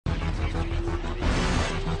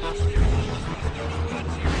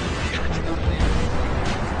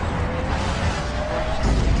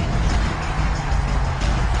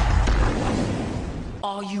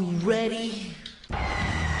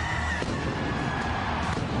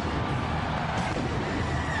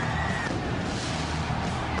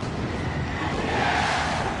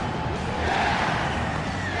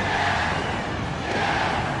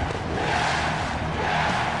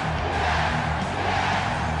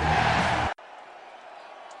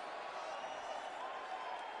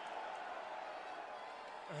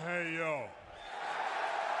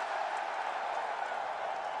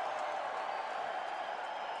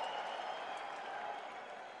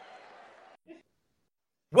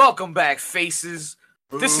Welcome back, faces.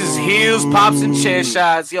 This is Heels, Pops, and Chair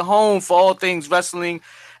Shots, your home for all things wrestling.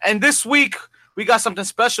 And this week, we got something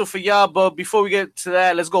special for y'all. But before we get to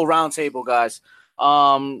that, let's go round table, guys.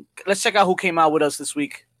 Let's check out who came out with us this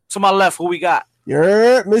week. To my left, who we got? You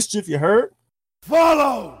heard? Mischief, you heard?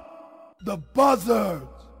 Follow the buzzards.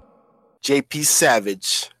 JP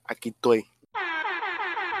Savage. Aquí estoy.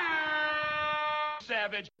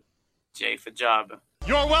 Savage. Jay for job.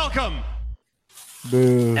 You're welcome.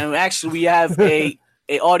 Boo. And actually, we have a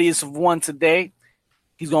audience of one today.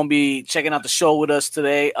 He's gonna be checking out the show with us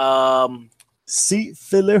today. Seat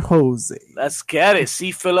Filler Jose. Let's get it.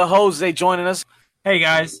 See Filler Jose joining us. Hey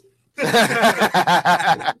guys.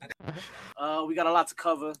 We got a lot to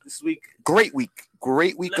cover this week. Great week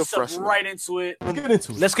Let's of jump wrestling. right into it. Let's get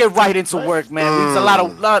into it. Let's get right into work, man. There's a lot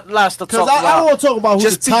of to talk Because about. I want to talk about who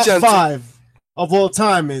Just the be top gentle. 5 of all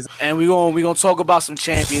time is. And we're gonna talk about some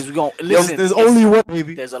champions. We're gonna listen. There's only one,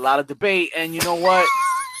 baby. There's a lot of debate, and you know what?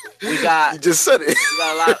 We You got just said it.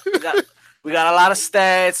 we got a lot of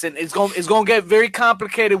stats, and it's gonna get very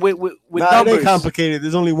complicated with Nah, it numbers. ain't complicated.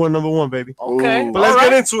 There's only one number one, baby. Okay, Ooh. But let's all right.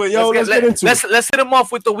 get into it, yo. Let's get into it. Let's hit them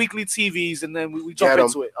off with the weekly TVs, and then we jump Get 'em.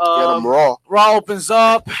 into it. Get him raw. Raw opens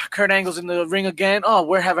up. Kurt Angle's in the ring again. Oh,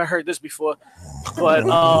 where have I heard this before? But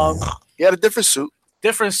He had a different suit.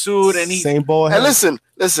 different suit, and he Same ball head. And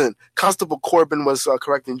listen. Constable Corbin was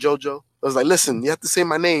correcting JoJo. I was like, listen, you have to say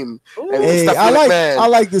my name. And Hey, Stephanie I McMahon,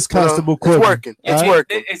 like this Constable you know, Corbin. It's working. It's All right?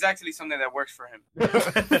 working. It's actually something that works for him.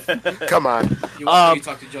 Come on. You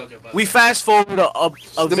talk to JoJo about we fast forward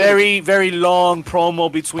a very, very long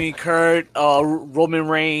promo between Kurt, Roman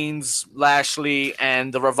Reigns, Lashley,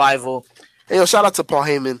 and the Revival. Hey, yo, shout out to Paul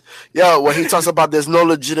Heyman. Yo, when he talks about there's no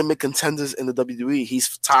legitimate contenders in the WWE,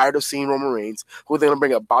 he's tired of seeing Roman Reigns. Who are they going to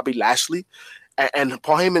bring up? Bobby Lashley? And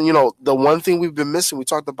Paul Heyman, you know, the one thing we've been missing, we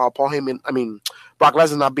talked about Brock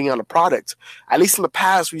Lesnar not being on the product. At least in the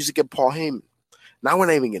past, we used to get Paul Heyman. Now we're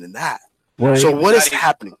not even getting that. Right. So what is Not even-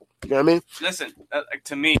 happening? You know what I mean? Listen,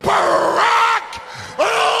 to me, Brock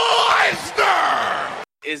Lesnar.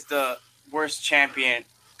 is the worst champion.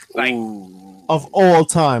 Like, Ooh. Of all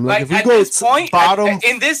time. Like, like if we at go this point, bottom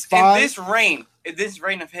in this five- reign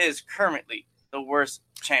of his, currently the worst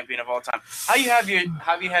champion of all time. How you have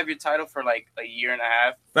your title for like a year and a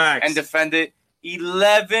half Facts. and defend it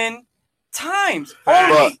 11 times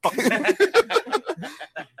But- only?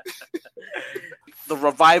 The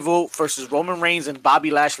Revival versus Roman Reigns and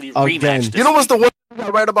Bobby Lashley Again. rematch. You know what's the one thing I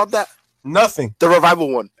write about that? nothing. The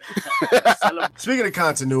Revival one. Speaking of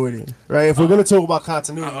continuity, right? If we're going to talk about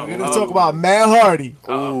continuity, we're going to talk about Matt Hardy,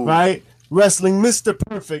 Ooh. right? Wrestling Mr.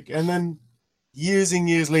 Perfect, and then years and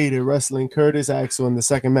years later, wrestling Curtis Axel in the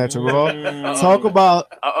second match of Raw. Talk about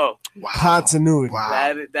Uh-oh. Wow. continuity.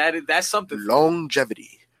 Wow. That's something.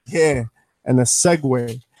 Longevity. Yeah. And a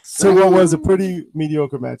segue to what was a pretty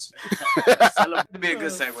mediocre match. That'd be a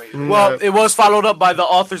good segue. Well, it was followed up by the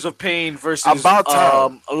Authors of Pain versus About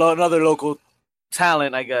time. another local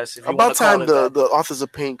talent, I guess. If you About wanna call time it the, that. the Authors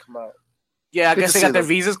of Pain come out. Yeah, I Good guess to they got see their them.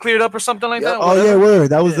 visas cleared up or something like Yep. that. Oh, yeah, whatever. word.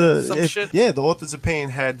 That was some shit. the Authors of Pain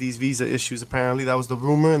had these visa issues, apparently. That was the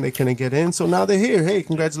rumor, and they couldn't get in. So now they're here. Hey,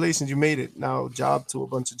 congratulations. You made it. Now, job to a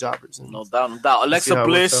bunch of jobbers. And No doubt, no doubt. see Alexa how it works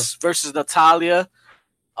Bliss versus Natalia.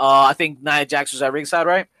 I think Nia Jax was at ringside,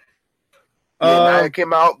 right? Nia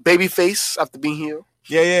came out babyface after being here.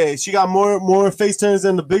 Yeah. She got more face turns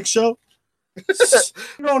than the Big Show.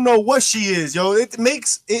 You don't know what she is, yo. It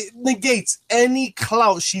negates any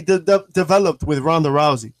clout she developed with Ronda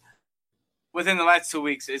Rousey. Within the last 2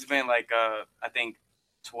 weeks, it's been like, I think,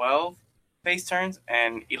 12 face turns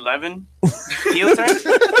and 11 heel turns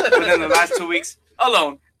within the last 2 weeks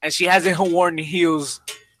alone. And she hasn't worn heels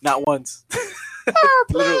not once.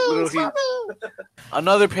 little heel.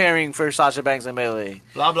 Another pairing for Sasha Banks and Bayley.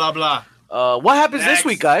 Blah blah blah. What happens Next. this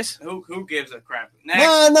week, guys? Who gives a crap? Next.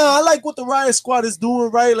 Nah. I like what the Riot Squad is doing,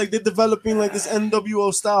 right? Like they're developing like this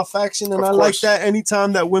NWO style faction, and Of I like course. that.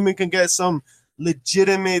 Anytime that women can get some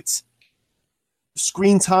legitimate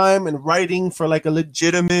screen time and writing for like a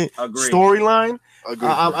legitimate Agreed. storyline, Agreed.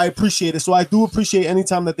 I appreciate it. So I do appreciate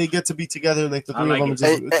anytime that they get to be together, like the I three like of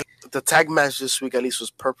them. it. Just, And the tag match this week at least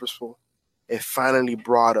was purposeful. It finally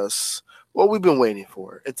brought us what we've been waiting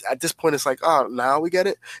for. It's at this point, it's like, oh, now we get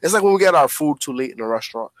it. It's like when we get our food too late in a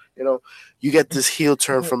restaurant. You know, you get this heel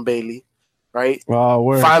turn from Bailey, right? wow,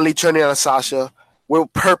 word. Finally turning on Sasha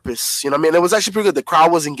with purpose. You know what I mean? It was actually pretty good. The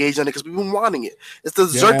crowd was engaged on it because we've been wanting it. It's the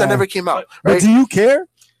dessert Yeah. that never came out, But right? do you care?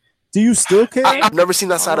 Do you still care? I've never seen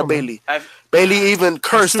that side of man. Bailey. I've- Bailey even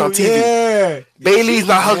cursed on TV. Yeah. Bailey's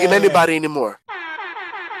not hugging Yeah. anybody anymore.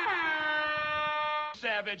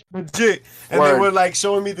 Savage. legit, and Word. they were like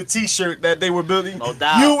showing me the T-shirt that they were building. No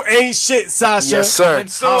doubt. You ain't shit, Sasha. Yes, sir.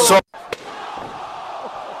 And so- So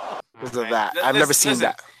because of that, I've never seen Listen,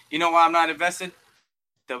 that. You know why I'm not invested?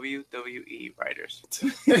 WWE writers.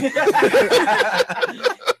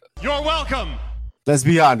 You're welcome. Let's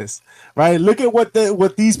be honest, right? Look at what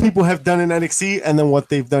these people have done in NXT, and then what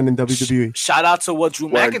they've done in WWE. Shout out to what Drew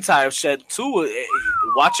Word. McIntyre said too.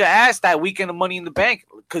 Watch your ass that weekend of Money in the Bank,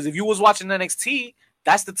 because if you was watching NXT,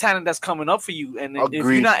 that's the talent that's coming up for you. And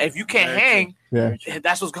Agreed. if you can't hang, Yeah,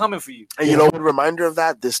 that's what's coming for you. And you know, a reminder of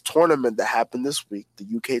that, this tournament that happened this week, the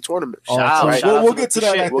UK tournament. Oh, Shout so out, we'll, shout out we'll to get to the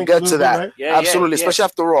that. shit. I We'll think, get a to little that. bit, right? Yeah, Absolutely, yeah. especially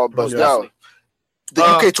after Raw. But Most yo, definitely. the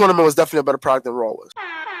UK tournament was definitely a better product than Raw was.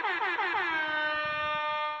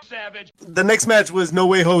 Savage. The next match was No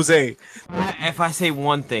Way Jose. If I say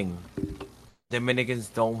one thing, Dominicans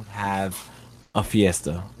don't have a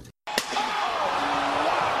fiesta.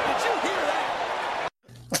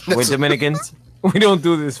 We're Dominicans. We don't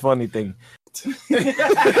do this funny thing. That's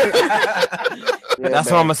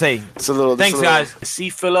what I'm gonna say. It's a little. Thanks, it's a little- guys. See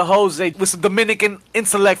Filler Jose with some Dominican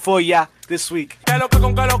intellect for ya this week. Like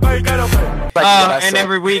what I And said.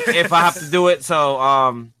 every week if I have to do it. So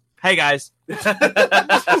hey guys.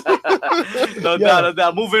 No doubt, no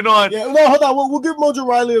doubt. Moving on. Yeah, no, hold on. We'll give Mojo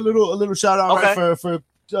Riley a little shout out, Okay. right? For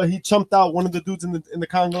he chumped out one of the dudes in the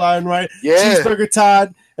conga line, right? Yeah. Cheeseburger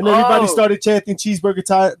Todd, and everybody Oh. started chanting Cheeseburger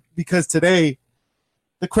Todd because today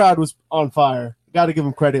the crowd was on fire. Got to give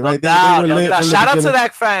them credit, right? No doubt, were no lit doubt. from the Shout out to beginning.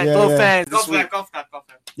 that fan, Yeah, those yeah. fans Go this for week. that, go for that, go for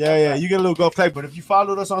that. Yeah, you get a little golf play. But if you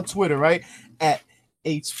followed us on Twitter, right, at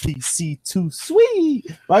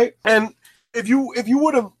HPC2Sweet, right, and if you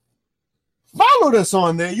would have followed us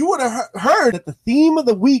on there, you would have heard that the theme of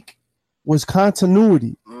the week was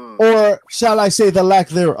continuity, or shall I say, the lack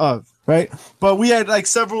thereof. Right, but we had like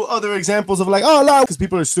several other examples of like, oh no, because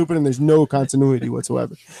people are stupid and there's no continuity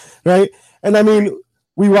whatsoever, right? And I mean,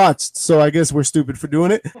 we watched, so I guess we're stupid for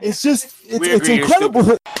doing it. It's just, it's agree you're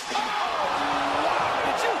incredible.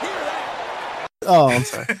 Oh, I'm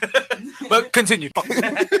sorry. But continue.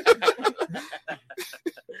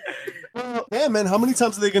 Well, yeah, man. How many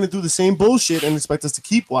times are they going to do the same bullshit and expect us to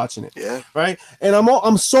keep watching it? Yeah. Right. And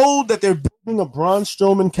I'm sold that they're building a Braun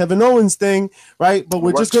Strowman, Kevin Owens thing, right? But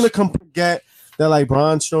we're just Works. going to forget that like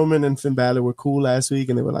Braun Strowman and Finn Balor were cool last week,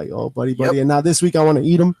 and they were like, oh, buddy, Yep. and now this week I want to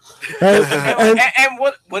eat them. Right. And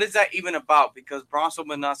what is that even about? Because Braun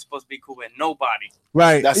Strowman not supposed to be cool with nobody.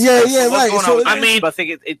 Right. That's- Yeah. that's- Yeah. what's Right. going So on? I mean, I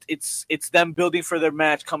think it's them building for their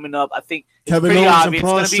match coming up. I think it's Kevin pretty Owens and obvious.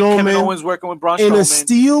 Braun It's going to be Kevin Strowman Owens working with Braun in a Strowman.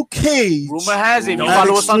 steel cage. Rumor has it. If you At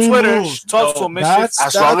follow us on Extreme Twitter, Rules. talk to him. That's-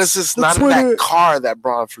 As long as that's it's the not in Twitter- that car that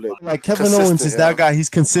Braun flipped. Like Kevin Consistent, Owens is yeah. that guy. He's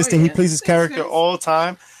consistent. Oh, He yeah. plays his character all the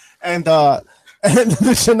time. And the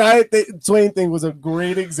Shania Twain thing was a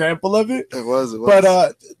great example of it. It was.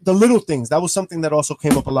 But the little things, that was something that also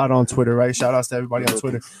came up a lot on Twitter, right? Shout outs to everybody on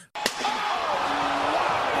Twitter.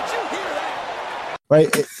 Right?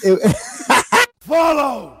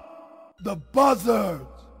 Follow the buzzer.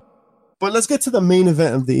 But let's get to the main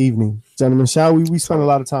event of the evening, gentlemen. Shall we? We spent a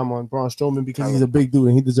lot of time on Braun Strowman because he's a big dude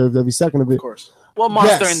and he deserves every second of it. Of course. Well,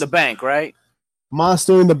 Monster Yes. in the Bank, right?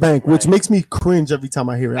 Monster in the Bank, which makes me cringe every time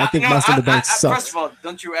I hear it. I think Monster in the Bank First sucks. of all,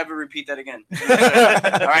 don't you ever repeat that again. All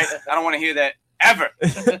right? I don't want to hear that ever.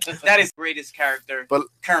 That is the greatest character But-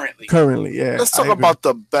 currently. Currently, yeah. Let's I talk agree. about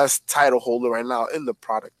the best title holder right now in the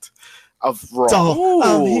product of Raw. So,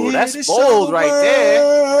 I'm Ooh, here that's to bold show right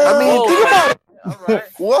there. I mean, Oh, think man. about it. All right.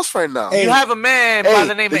 Who else right now? Hey, You have a man by Hey,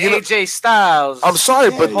 the name of you know- AJ Styles. I'm sorry,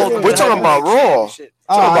 but Yeah, we're talking about Raw. Shit.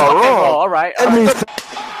 Talking about Okay, Raw. well, all right. I mean,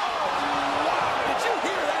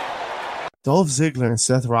 Dolph Ziggler and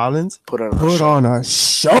Seth Rollins Put on a put show. on a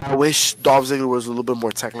show. I wish Dolph Ziggler was a little bit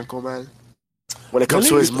more technical, man. When it comes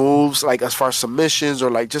to Really? his moves, like as far as submissions or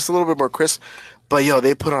like just a little bit more crisp. But yo,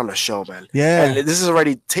 they put on a show, man. Yeah. And this is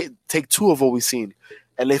already take two of what we've seen,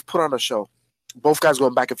 and they've put on a show. Both guys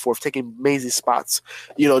going back and forth, taking amazing spots.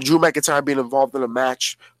 You know, Drew McIntyre being involved in a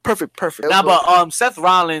match. Perfect. Now, but Seth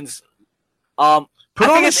Rollins, I Put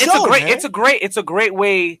think on a it's show, a great, man. it's a great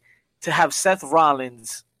way to have Seth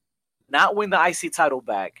Rollins not win the IC title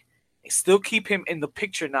back, and still keep him in the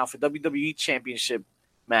picture now for WWE Championship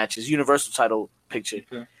matches, Universal title picture,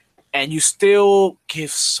 and you still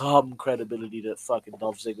give some credibility to fucking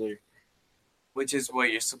Dolph Ziggler. Which is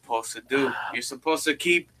what you're supposed to do. You're supposed to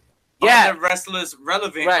keep Yeah. other wrestlers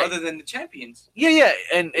relevant Right. other than the champions. Yeah,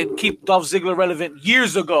 and keep Dolph Ziggler relevant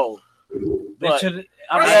years ago. But, should-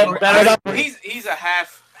 I mean, better- He's a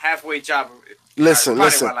halfway job. Listen, Probably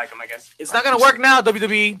listen. why I like him, I guess. it's not gonna work now,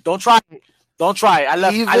 WWE. Don't try it. Don't try it.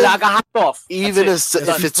 I Even- got hopped off. even That's it.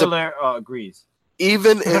 if it's a, Fuller agrees.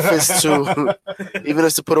 even if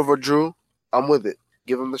it's to put over Drew, I'm with it.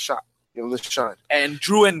 Give him the shot. Give him the shine. And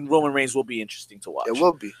Drew and Roman Reigns will be interesting to watch. It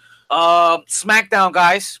will be. SmackDown,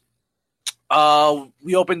 guys.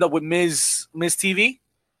 We opened up with Miz TV.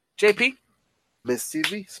 JP? Miz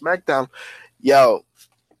TV, SmackDown. Yo,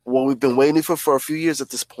 what we've been waiting for a few years at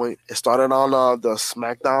this point. It started on the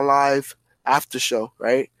SmackDown Live after show,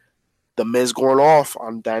 right? The Miz going off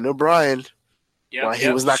on Daniel Bryan. Yep, he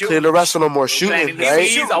was not clear to wrestle no more. Shooting, right?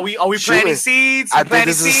 Seeds? Are we planting seeds? I think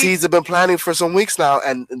this is the seeds they've been planting for some weeks now.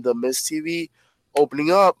 And the Miz TV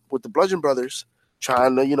opening up with the Bludgeon Brothers,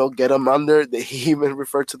 trying to, get them under. He even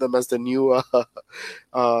referred to them as the new,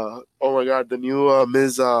 oh my God, the new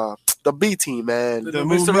Miz, the B team, man. The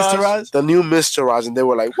new Mr. Raj? The new Mr. Raj. And they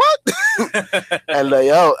were like, what? And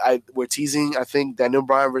we're teasing, I think, Daniel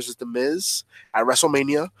Bryan versus The Miz at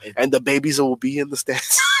WrestleMania. And the babies will be in the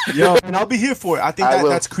stands. Yo, and I'll be here for it. I think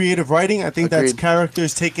that's creative writing. I think that's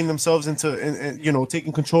characters taking themselves into, and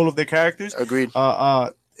taking control of their characters. Agreed.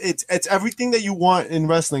 It's everything that you want in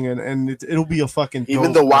wrestling, and it'll be a fucking.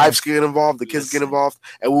 Even the wives get involved, the kids get involved,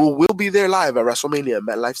 and we'll be there live at WrestleMania at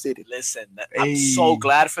MetLife Stadium. Listen, I'm so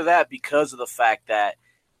glad for that because of the fact that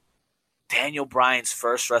Daniel Bryan's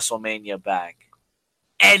first WrestleMania back.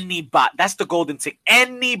 Anybody, that's the golden ticket.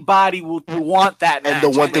 Anybody will want that match.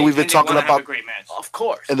 And the one thing we've been talking about, great match. Of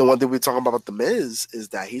course. And the one thing we're talking about The Miz is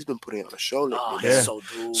that he's been putting on a show lately.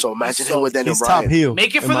 So imagine him with Daniel Bryan. Top heel.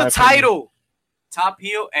 Make it for the title. Top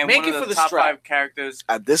heel and Make one it of for the the top strap. 5 characters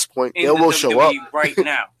at this point. in They the will show up WWE right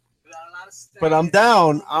now. But I'm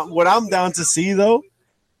down. What I'm down to see though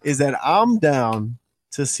is that I'm down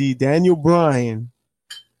to see Daniel Bryan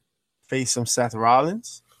face some Seth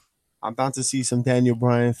Rollins. I'm down to see some Daniel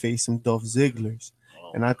Bryan face some Dolph Ziggler's.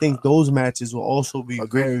 And I think those matches will also be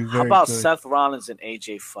very, very How about good. Seth Rollins and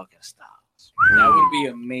AJ fucking Styles? That would be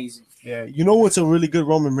amazing. Yeah. You know what's a really good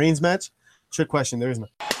Roman Reigns match? Trick question. There is no.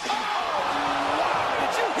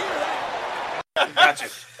 Gotcha.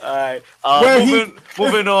 All right.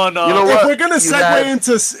 Moving on. You know what? If we're gonna segue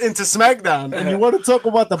into SmackDown and you want to talk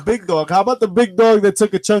about the big dog, how about the big dog that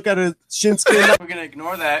took a chunk out of Shinsuke? We're gonna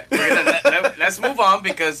ignore that. Let's move on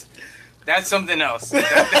because that's something else.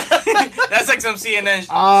 That's like some CNN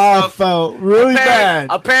I stuff. felt really bad.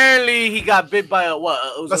 Apparently, he got bit by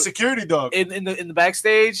a security dog in the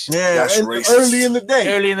backstage. Yeah, That's and racist. early in the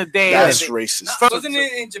day. Early in the day. That's racist. Wasn't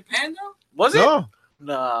it in Japan though? Was it? No,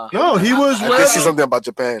 Nah. no, he was. I did see something about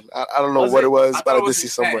Japan. I don't know Was what it? it was, I but thought I it did was see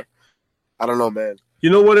Japan. somewhere. I don't know, man. You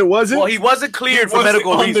know what it wasn't? Well, he wasn't cleared for wasn't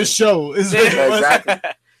medical on reasons. the show. Is Yeah, what it was. Exactly.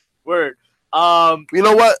 Word. You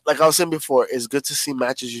know what? Like I was saying before, it's good to see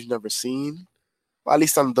matches you've never seen. Well, at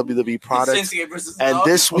least on the WWE product. Shinsuke versus And Love.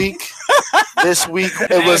 this week,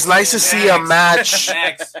 it was nice to see a match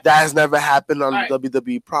Next. that has never happened on All right. the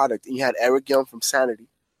WWE product. And you had Eric Young from Sanity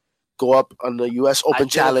go up on the U.S. I Open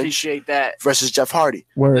did Challenge appreciate that. versus Jeff Hardy.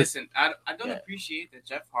 Word. Listen, I don't Yeah. appreciate that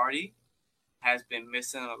Jeff Hardy has been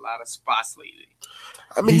missing a lot of spots lately.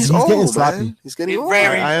 I mean, He's he's, getting old, sloppy. man. He's getting He's old.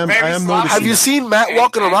 very, I am very noticing sloppy. Have you seen Matt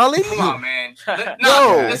walking around lately? Come on, man.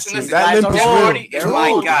 No. listen. That limp is Jeff real. Hardy is Dude,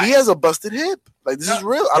 my guy. he has a busted hip. Like, this is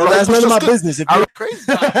real. I Yo, don't that's know none of my if it's business. If I you, look crazy.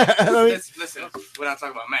 I mean, Listen, we're not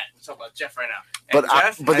talking about Matt. We're talking about Jeff right now. But And I-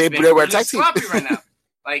 Jeff but has they- been they were a really tag team. sloppy right now.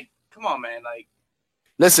 Like, come on, man. Like,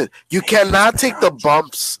 Listen, you cannot take the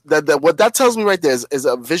bumps. What that tells me right there is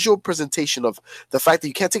a visual presentation of the fact that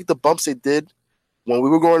you can't take the bumps they did when we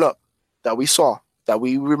were growing up, that we saw, that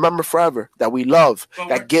we remember forever, that we love,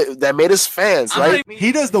 But that made us fans, I'm right? not even-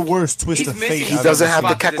 he does the worst twist He's of missing- fate. He I've doesn't ever have the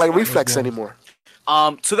seen. cack like This reflex point. anymore.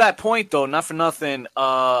 To that point though, not for nothing.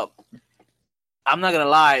 I'm not gonna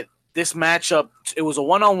lie. This matchup, it was a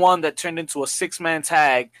 1-on-1 that turned into a 6-man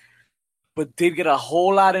tag, but did get a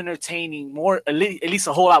whole lot entertaining. At least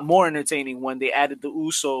a whole lot more entertaining when they added the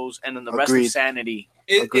Usos and then the rest Agreed. of Sanity.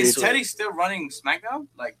 Agreed. Is Teddy still running SmackDown?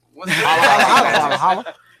 Like, what's Holla,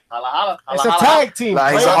 holla. Holla, It's a tag team. Nah,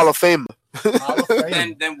 he's a player. Hall of Famer. Hall of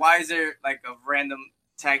Fame. Then why is there like a random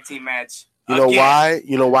tag team match? You know again? why?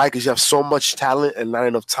 You know why? Because you have so much talent and not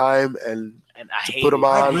enough time. And And I To hate put 'em it.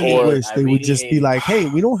 I on, really or- wish I they really would just hate be it. like, hey,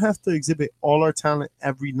 we don't have to exhibit all our talent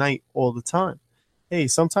every night, all the time. Hey,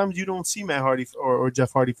 sometimes you don't see Matt Hardy or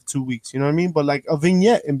Jeff Hardy for 2 weeks. You know what I mean? But like a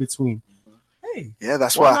vignette in between. Hey, yeah,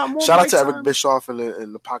 that's Why why. not more Shout out mic to Eric time? Bischoff in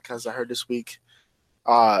the podcast I heard this week.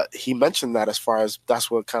 He mentioned that as far as that's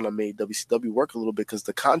what kind of made WCW work a little bit because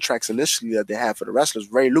the contracts initially that they had for the wrestlers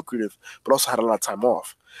very lucrative, but also had a lot of time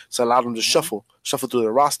off. So it allowed them to shuffle through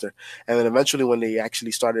the roster. And then eventually when they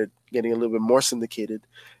actually started getting a little bit more syndicated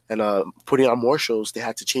and putting on more shows, they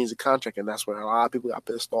had to change the contract, and that's where a lot of people got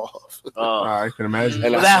pissed off. I can imagine.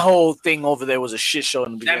 And Well, that whole thing over there was a shit show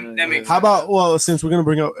in the beginning. That makes How about, well, since we're going to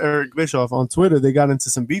bring up Eric Bischoff on Twitter, they got into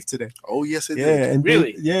some beef today. Oh, yes, it Yeah, did. and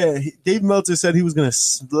Really? Dave Meltzer said he was going to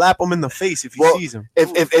slap him in the face if he Well, sees him.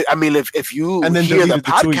 If you And then hear the deleted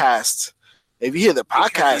the tweet. podcast,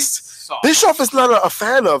 Because soft. Bischoff is not a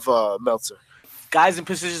fan of Meltzer. Guys in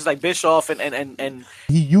positions like Bischoff and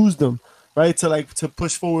He used them, right, to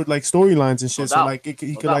push forward like storylines and shit. No So doubt. like he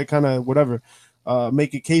No could doubt. like kind of whatever,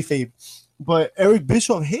 make it kayfabe. But Eric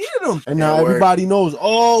Bischoff hated him, and now Yeah, word. everybody knows.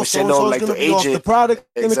 Oh, Which they so and know, so's like, gonna the be off the agent. product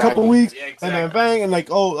in a couple Exactly. weeks, Yeah, and then exactly. bang, and like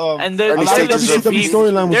and their Early their stages legit of beef,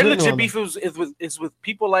 storyline was their written legit on beef is with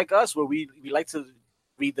people like us, where we like to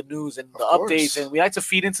read the news and the Of course. updates, and we like to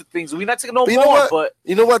feed into things. We like to know But you know more, what? but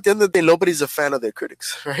You know what? At the end of the day, nobody's a fan of their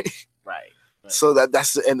critics, right? right. So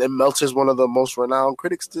that's and Meltzer's one of the most renowned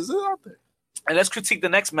critics that's out there. And let's critique the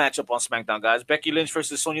next matchup on SmackDown, guys. Becky Lynch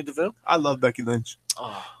versus Sonya Deville. I love Becky Lynch.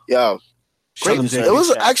 Oh, Yeah, Shut him, great. Jay. It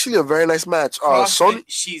was actually a very nice match. Sonya,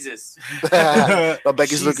 Jesus. no,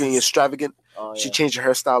 Becky's looking Jesus. extravagant. oh, She yeah. changed her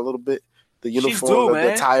hairstyle a little bit. The She's uniform, due, the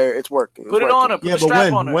man. attire, it's working. Put it on her. Put Yeah, the but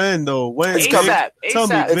strap on her. when though? When? It's coming. ASAP. Tell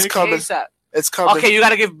me, ASAP. It's coming. ASAP. It's coming. Okay, you got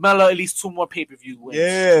to give Mela at least 2 more pay-per-view wins.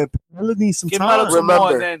 Yeah, Pamela needs some Give time. Mela 2 more,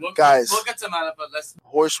 Remember, and then We'll guys. We'll get to Mala, but let's.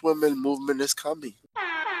 Horsewomen movement is coming.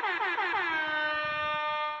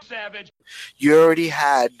 Savage. You already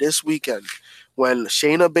had this weekend when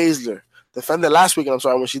Shayna Baszler defended last weekend. I'm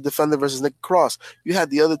sorry, when she defended versus Nikki Cross. You had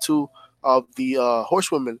the other two of the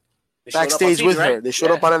horsewomen they showed up on backstage TV, with her. right? They showed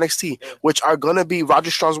Yeah. up on NXT, Yeah. which are gonna be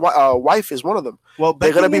Roger Strong's wife is one of them. Well, They're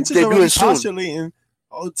Becky gonna be Lynch is already debuting soon. postulating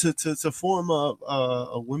to form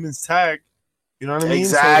a women's tag. You know what I mean?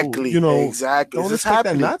 Exactly. So, you know, exactly. don't This is expect that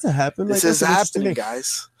happening. not to happen. This Like, is that's an interesting happening, thing.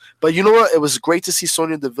 guys. But you know what? It was great to see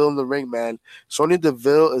Sonya Deville in the ring, man. Sonya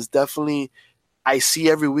Deville is definitely. I see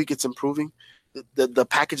every week it's improving. The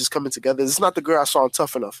package is coming together. This is not the girl I saw on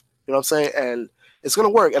Tough Enough. You know what I'm saying? And it's gonna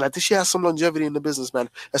work. And I think she has some longevity in the business, man.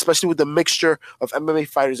 Especially with the mixture of MMA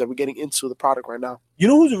fighters that we're getting into the product right now. You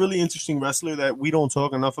know who's a really interesting wrestler that we don't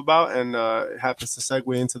talk enough about, and it happens to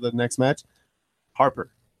segue into the next match? Harper.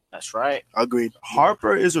 That's right. Agreed.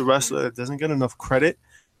 Harper is a wrestler that doesn't get enough credit.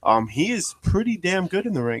 He is pretty damn good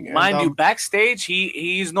in the ring. And, Mind you, backstage,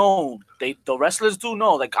 he's known. The wrestlers do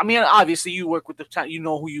know. Like, I mean, obviously, you work with you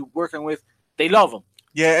know who you're working with. They love him.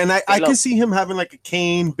 yeah, and I love- can see him having like a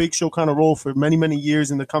Kane, Big Show kind of role for many, many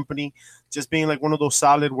years in the company, just being like one of those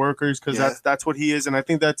solid workers because Yeah. that's what he is. And I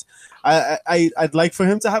think that's I'd like for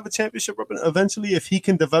him to have a championship run eventually if he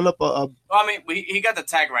can develop a Well, I mean, he got the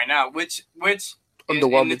tag right now, which in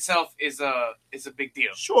Underwhelming. itself is a big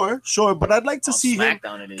deal. sure, but I'd like to On see him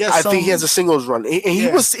SmackDown, it is. get I some. think he has a singles run. And he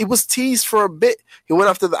Yeah. was teased for a bit. He went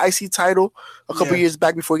after the IC title a couple Yeah. years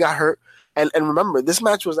back before he got hurt. And remember, this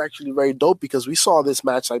match was actually very dope because we saw this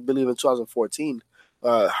match, I believe, in 2014.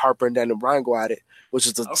 Harper and Daniel Bryan go at it, which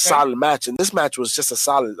is a Okay. solid match. And this match was just a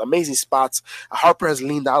solid, amazing spots. Harper has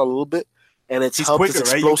leaned out a little bit, and it's He's helped quicker,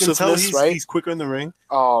 his right? You can tell explosiveness, right? he's quicker in the ring.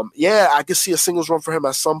 Yeah, I could see a singles run for him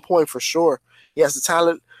at some point for sure. He has the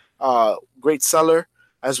talent, great seller,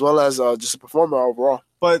 as well as just a performer overall.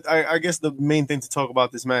 But I guess the main thing to talk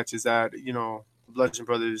about this match is that, you know, the Bludgeon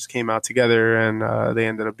Brothers came out together and they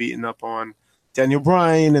ended up beating up on Daniel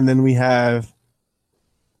Bryan, and then we have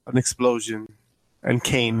an explosion and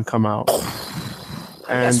Kane come out. How do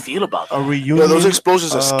you guys And feel about a that? reunion. Yeah, those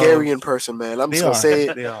explosions are of- scary in person, man. I'm They just gonna are. say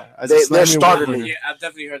it. They are. As a They're Slammy startling. Warrior- Yeah, I've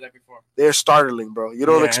definitely heard that before. They're startling, bro. You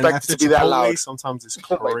don't Yeah, and expect it after to be that Chipotle, loud. Sometimes it's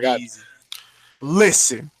Oh my God. crazy.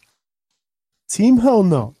 Listen, Team Hell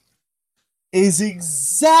No is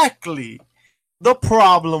exactly the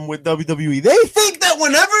problem with WWE. They think that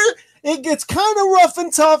whenever it gets kind of rough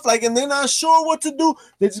and tough, like, and they're not sure what to do,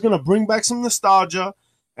 they're just gonna bring back some nostalgia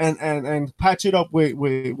and patch it up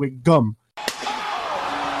with gum.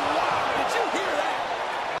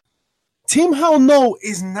 Team Hell No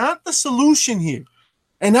is not the solution here.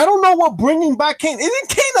 And I don't know what bringing back Kane. Isn't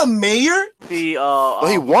Kane a mayor? The Well,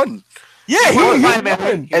 he won, Yeah, he was won.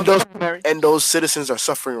 primary. and those citizens are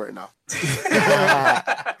suffering right now.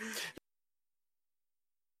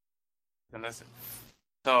 And listen,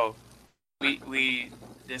 so we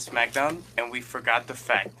did SmackDown, and we forgot the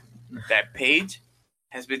fact that Paige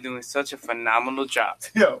has been doing such a phenomenal job.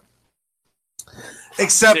 Yo.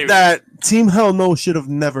 Except Serious. that Team Hell No should have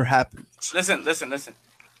never happened. Listen.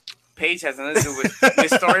 Paige has nothing to do with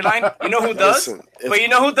this storyline. You know who does? Listen, if- But you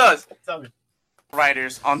know who does? Tell me.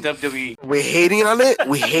 writers on WWE. We're hating on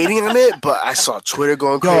it. But I saw Twitter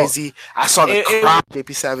going crazy. I saw the crowd.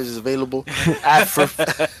 JP Savage is available.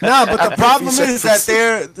 Nah, but the problem is that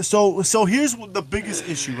they're so here's the biggest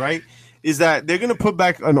issue, right? Is that they're gonna put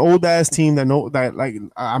back an old ass team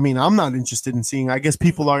I mean, I'm not interested in seeing. I guess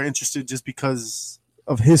people are interested just because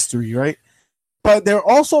of history, right? But they're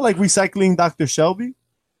also like recycling Dr. Shelby.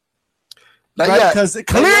 Right? Because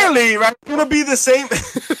clearly, right, it's gonna be the same.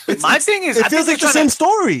 My thing is, it feels like the same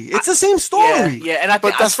story. It's the same story. Yeah, and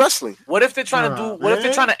but that's wrestling. What if they're trying to do? What if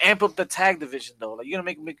they're trying to amp up the tag division though? Like you're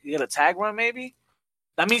gonna get a tag run, maybe.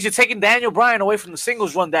 That means you're taking Daniel Bryan away from the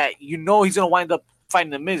singles run that you know he's gonna wind up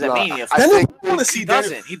fighting the Miz at Mania. He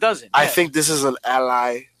doesn't. I think this is an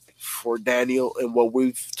ally for Daniel and what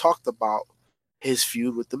we've talked about his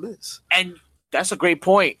feud with the Miz. And that's a great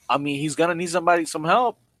point. I mean, he's gonna need some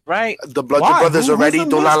help. Right, the Bludgeon Brothers already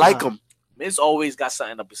do not like him. Miz always got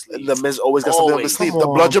something up his sleeve. The Miz always got something up his sleeve. The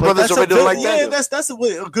Bludgeon Brothers already don't like Daniel. Yeah, that's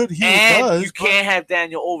what a good heel and does. You can't have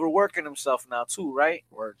Daniel overworking himself now, too, right?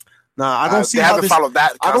 Word. Nah, I don't see how this. Followed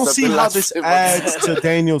that I don't see how this adds to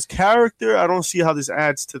Daniel's character. I don't see how this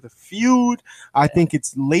adds to the feud. I think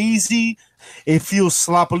it's lazy. It feels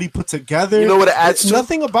sloppily put together. You know what it adds to?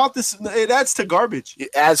 Nothing about this. It adds to garbage. It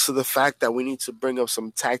adds to the fact that we need to bring up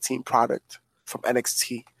some tag team product from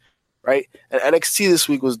NXT. Right, and NXT this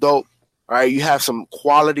week was dope. All right, you have some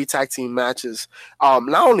quality tag team matches.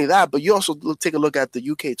 Not only that, but you also take a look at the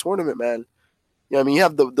UK tournament, man. You know what I mean? You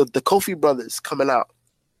have the Kofi brothers coming out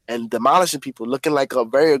and demolishing people, looking like a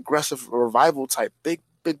very aggressive revival type, big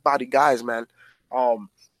body guys, man.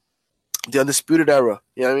 The Undisputed Era.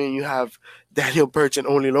 You know what I mean? You have Daniel Burch and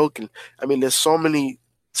Only Loken. I mean, there's so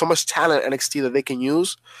much talent in NXT that they can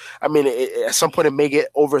use. I mean, at some point it may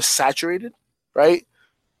get oversaturated, right?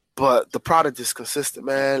 But the product is consistent,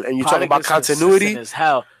 man. And you talk about continuity. As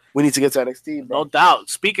hell. We need to get to NXT, bro. No doubt.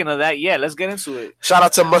 Speaking of that, yeah, let's get into it. Shout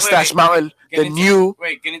out to Mustache Mountain, the new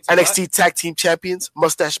NXT Tag Team Champions.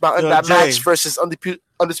 Mustache Mountain. That match versus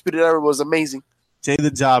Undisputed Era was amazing. Jay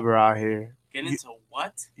the Jobber out here. Get into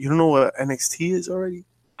what? You don't know what NXT is already?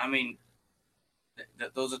 I mean,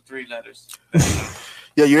 those are 3 letters.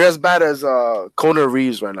 Yeah, you're as bad as Conor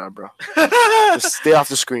Reeves right now, bro. Just stay off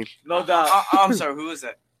the screen. No doubt. I'm sorry, who is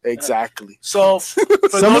that? Exactly. So, for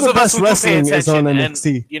some those of the best who wrestling is on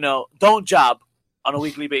NXT. And, don't job on a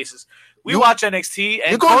weekly basis. We watch NXT. And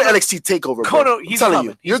you're going to NXT TakeOver, bro. He's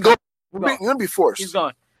coming. You're going to be forced. He's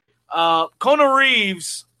going. Conor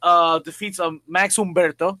Reeves defeats Max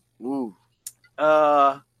Humberto. Ooh.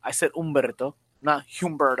 I said Humberto, not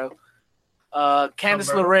Humberto.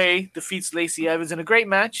 Candice LeRae defeats Lacey Evans in a great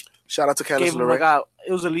match. Shout out to Candice LeRae.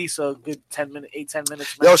 It was at least a good 10 minutes.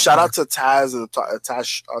 Match. Yo, shout out to Taz and the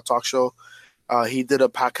Taz talk show. He did a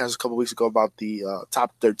podcast a couple weeks ago about the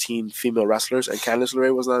top 13 female wrestlers, and Candice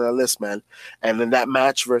LeRae was on that list, man. And in that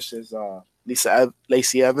match versus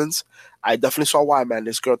Lacey Evans, I definitely saw why, man.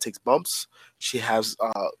 This girl takes bumps. She has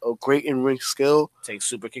a great in-ring skill. Takes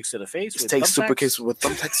super kicks to the face. Takes super kicks with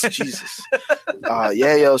thumbtacks. Jesus.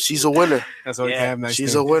 She's a winner. That's what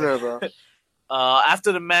she's a winner, bro.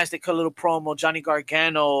 After the match, they cut a little promo. Johnny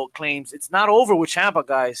Gargano claims it's not over with Ciampa,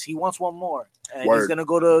 guys. He wants one more. And he's going to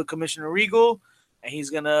go to Commissioner Regal, and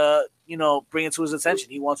he's going to, bring it to his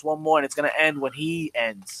attention. He wants one more, and it's going to end when he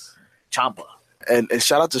ends. Ciampa. And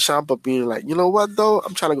shout out to Ciampa being like, you know what, though?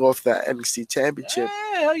 I'm trying to go for that NXT Championship.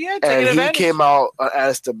 Yeah. And he came out on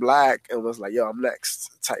Aleister Black and was like, yo, I'm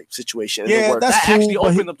next type situation. Yeah, that's cool, actually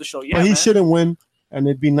opened up the show. Yeah, but he shouldn't win. And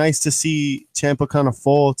it'd be nice to see Ciampa kind of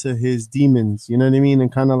fall to his demons, you know what I mean?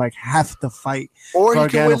 And kind of like have to fight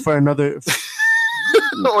Gargano for another.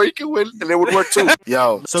 Or he can win, and it would work too.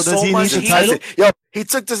 Yo, so does he need the title? Yo, he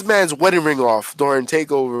took this man's wedding ring off during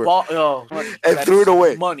TakeOver and threw it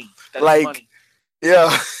away. Money. Like, money.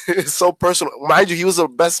 Yeah, it's so personal. Mind you, he was a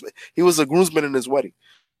groomsman in his wedding.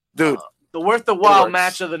 Dude. The Worth the While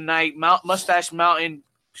match of the night, Mustache Mountain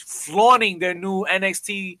flaunting their new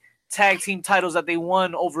NXT tag team titles that they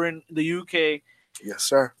won over in the UK. Yes,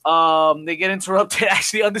 sir. They get interrupted.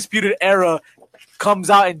 Actually, Undisputed Era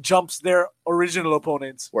comes out and jumps their original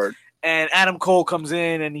opponents. Word. And Adam Cole comes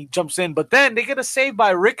in and he jumps in, but then they get a save by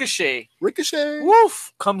Ricochet.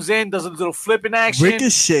 Woof! Comes in, does a little flip in action.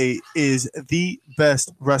 Ricochet is the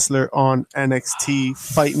best wrestler on NXT.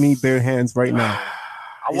 Fight me bare hands right now.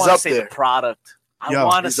 I want to say the product. I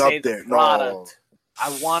want to say the product.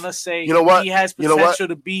 I want to say he has potential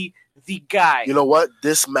to be the guy. You know what?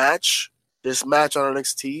 This match on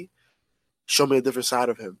NXT showed me a different side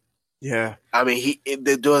of him. Yeah. I mean,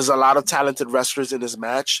 there was a lot of talented wrestlers in this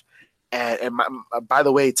match. And by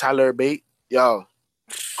the way, Tyler Bate, yo,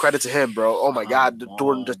 credit to him, bro. Oh my God,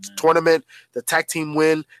 during the tournament, the tag team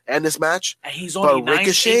win, and this match. And he's only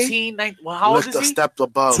 18, 19. Well, how old is he? A step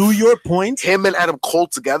above. To your point, him and Adam Cole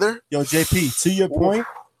together. Yo, JP. To your point,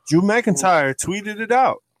 Drew McIntyre tweeted it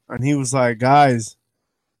out, and he was like, "Guys,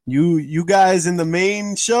 you guys in the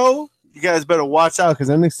main show, you guys better watch out because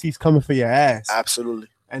NXT's coming for your ass." Absolutely.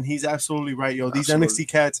 And he's absolutely right, yo. These NXT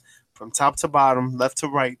cats, from top to bottom, left to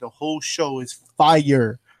right, the whole show is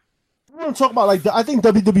fire. I want to talk about I think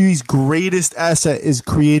WWE's greatest asset is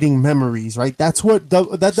creating memories, right? That's what that's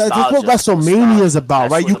what WrestleMania is about,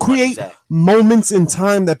 right? You create moments in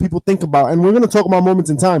time that people think about, and we're going to talk about moments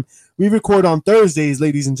in time. We record on Thursdays,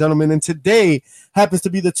 ladies and gentlemen, and today happens to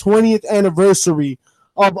be the 20th anniversary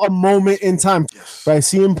of a moment in time, right?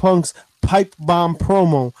 CM Punk's pipe bomb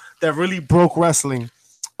promo that really broke wrestling.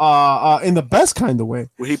 In the best kind of way.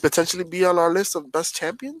 Will he potentially be on our list of best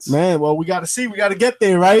champions? Man, well, we got to see. We got to get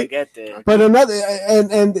there, right? Get there. But another,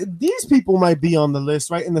 and these people might be on the list,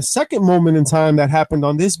 right? And the second moment in time that happened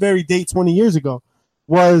on this very date 20 years ago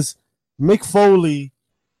was Mick Foley,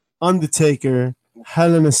 Undertaker,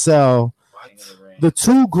 Hell in a Cell, the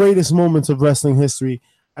two greatest moments of wrestling history,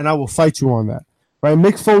 and I will fight you on that. Right,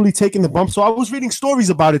 Mick Foley taking the bump. So I was reading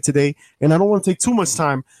stories about it today, and I don't want to take too much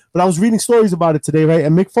time, but I was reading stories about it today, right?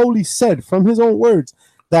 And Mick Foley said, from his own words,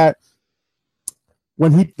 that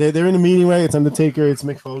when they're in a meeting, right? It's Undertaker, it's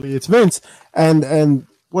Mick Foley, it's Vince, and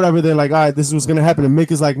whatever. They're like, all right, this is what's gonna happen. And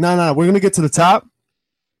Mick is like, nah, we're gonna get to the top,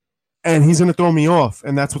 and he's gonna throw me off,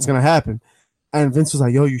 and that's what's gonna happen. And Vince was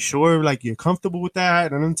like, yo, you sure? Like, you're comfortable with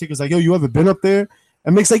that? And Undertaker's like, yo, you ever been up there?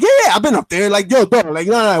 And Mick's like, yeah, I've been up there. Like, yo, dog, like,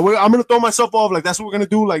 nah, I'm gonna throw myself off. Like, that's what we're gonna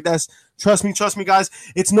do. Like, trust me, guys.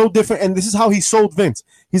 It's no different. And this is how he sold Vince.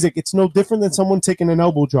 He's like, it's no different than someone taking an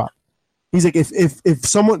elbow drop. He's like, if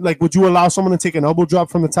someone, like, would you allow someone to take an elbow drop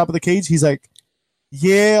from the top of the cage? He's like,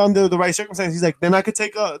 yeah, under the right circumstances. He's like, then I could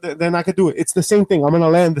then I could do it. It's the same thing. I'm gonna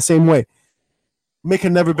land the same way. Mick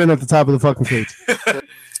had never been at the top of the fucking cage.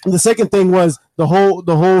 The second thing was the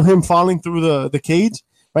whole him falling through the cage.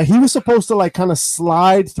 Right, he was supposed to like kind of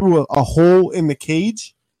slide through a hole in the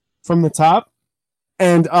cage from the top,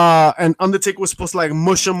 and Undertaker was supposed to like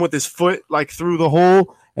mush him with his foot like through the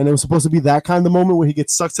hole, and it was supposed to be that kind of moment where he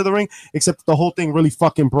gets sucked to the ring. Except the whole thing really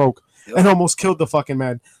fucking broke and almost killed the fucking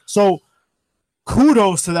man. So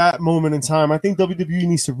kudos to that moment in time. I think WWE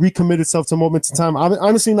needs to recommit itself to moments in time. I'm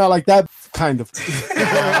honestly not like that kind of.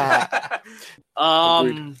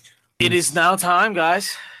 It is now time,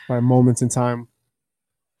 guys. Right, moments in time.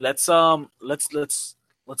 Let's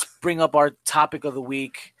bring up our topic of the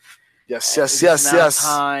week. Yes.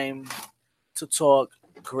 Time to talk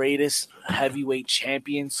greatest heavyweight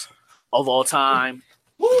champions of all time.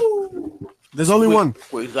 Woo! There's only one.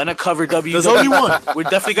 We're gonna cover WWE. There's only one. We're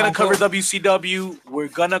definitely gonna cover WCW. We're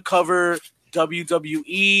gonna cover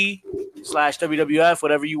WWE/WWF,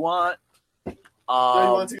 whatever you want.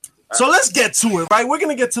 So let's get to it, right? We're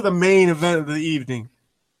gonna get to the main event of the evening.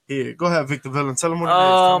 Here, go ahead, Victor Villain. Tell them what it is.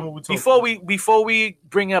 Tell them what before we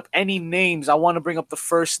bring up any names, I want to bring up the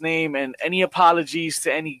first name and any apologies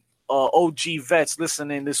to any OG vets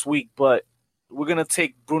listening this week. But we're gonna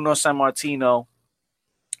take Bruno Sammartino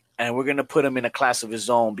and we're gonna put him in a class of his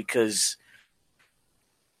own because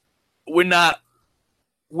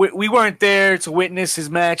we weren't there to witness his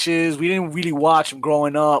matches. We didn't really watch him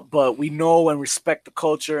growing up, but we know and respect the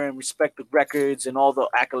culture and respect the records and all the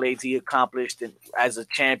accolades he accomplished as a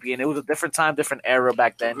champion. It was a different time, different era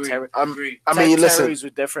back then. Listen, territories were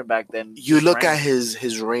different back then. You look at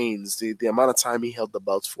his reigns, the amount of time he held the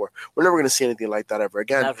belts for. We're never going to see anything like that ever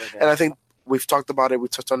again. And I think we've talked about it. We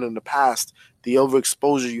touched on it in the past. The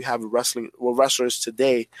overexposure you have with wrestlers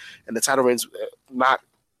today, and the title reigns, not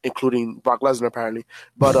including Brock Lesnar apparently,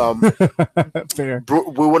 but fair.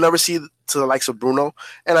 We will never see to the likes of Bruno.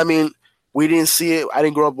 And I mean, we didn't see it. I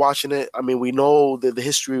didn't grow up watching it. I mean, we know the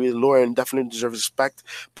history with lore and definitely deserves respect.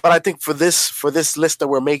 But I think for this list that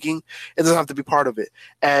we're making, it doesn't have to be part of it.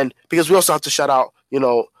 And because we also have to shout out,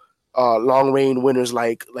 long reign winners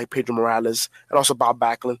like Pedro Morales and also Bob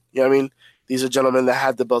Backlund. You know what I mean? These are gentlemen that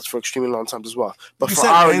had the belts for extremely long times as well. But you for said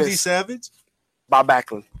our Randy list, Savage, Bob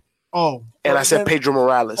Backlund. Oh, and I said Pedro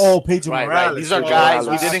Morales. Oh, Pedro Morales. Right. These are guys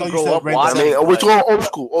we didn't grow up watching. I mean, we're going old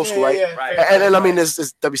school, right? Yeah. Right. And I mean,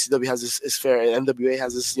 this WCW has this is fair, and NWA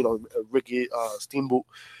has this, Ricky Steamboat.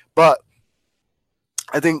 But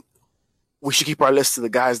I think we should keep our list to the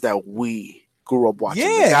guys that we grew up watching.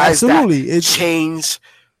 Yeah, the guys absolutely. That changed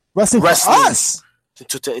wrestling for us.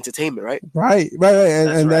 To entertainment, right? Right,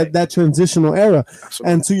 and that transitional era.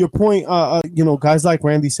 Absolutely. And to your point, guys like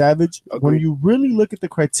Randy Savage, when you really look at the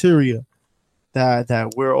criteria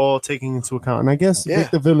that we're all taking into account. And I guess Yeah.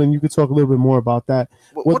 Vic the Villain, you could talk a little bit more about that.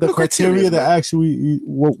 What the criteria is, that man? actually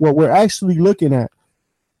what we're actually looking at.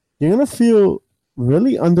 You're gonna feel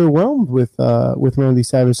really underwhelmed with Randy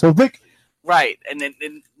Savage. So Vic, Right, and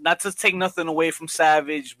not to take nothing away from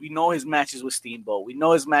Savage, we know his matches with Steamboat, we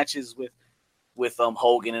know his matches with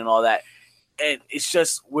Hogan and all that, and it's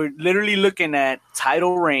just we're literally looking at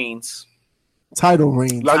title reigns,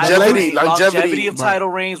 longevity of title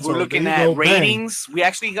reigns. We're So looking there you at go, bang. ratings. We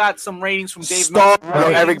actually got some ratings from Dave. Stop. Meltzer.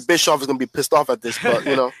 I know Eric Bischoff is gonna be pissed off at this, but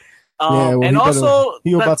you know. And he also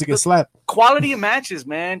he about to get slapped. quality of matches,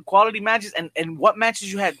 man. Quality matches, and what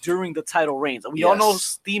matches you had during the title reigns. We all know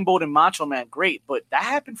Steamboat and Macho Man, great, but that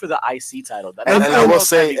happened for the IC title. And I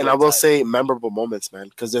will say, memorable moments, man,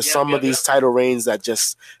 because there's some of these title reigns that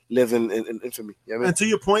just live in infamy. You know what I mean? And to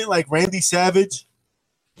your point, like Randy Savage,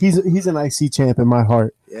 he's an IC champ in my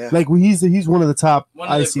heart. Yeah. Like he's one of the top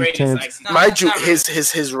IC champs. Mind you,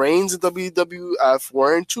 his reigns in WWF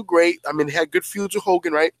weren't too great. I mean, he had good feuds with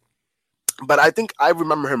Hogan, right? But I think I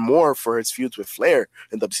remember him more for his feuds with Flair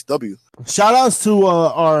in WCW. Shout outs to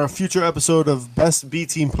our future episode of Best B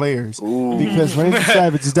Team Players because Randy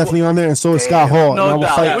Savage is definitely on there, and so is Scott Hall. No and I will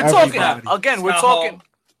doubt. fight We're talking everybody. again. We're talking.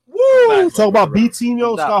 Woo! Talk about B Team,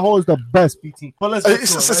 yo. doubt. Scott Hall is the best B Team. But let's get to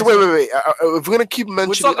it. Wait. If we're gonna keep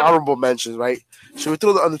mentioning honorable mentions, right? Should we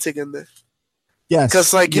throw the Undertaker in there? Yes,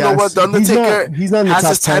 Because you know what, the Undertaker he's not in the has top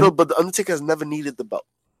his title, 10. but the Undertaker has never needed the belt.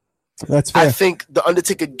 That's fair. I think the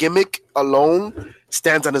Undertaker gimmick alone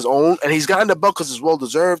stands on his own, and he's gotten the belt because it's well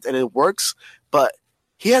deserved and it works. But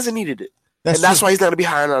he hasn't needed it, that's true. why he's not gonna be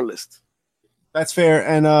high on our list. That's fair.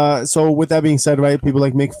 And so with that being said, right, people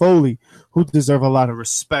like Mick Foley, who deserve a lot of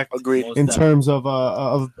respect Agreed. in terms of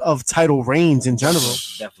title reigns in general.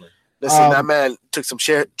 Definitely. Listen, that man took some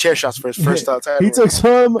chair shots for his first title. He took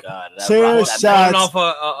some chair shots.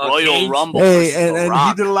 Royal Rumble. Hey, versus and The he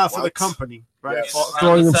Rock. did a lot for the What? company, right? Yes.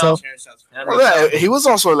 Throwing himself. Well, yeah, he was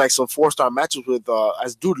also in like some 4-star matches with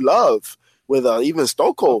as Dude Love with even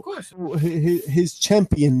Stone Cold. His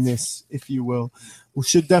championness, if you will,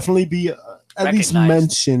 should definitely be at least Recognized.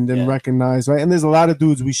 mentioned and recognized, right? And there's a lot of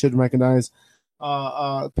dudes we should recognize.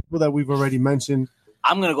 People that we've already mentioned.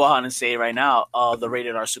 I'm gonna go ahead and say it right now. The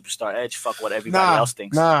Rated R Superstar Edge. Fuck what everybody else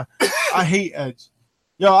thinks. Nah, I hate Edge.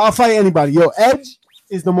 Yo, I'll fight anybody. Yo, Edge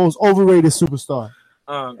is the most overrated superstar.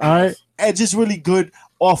 All right, Edge is really good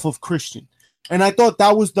off of Christian, and I thought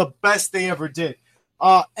that was the best they ever did.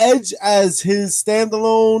 Edge as his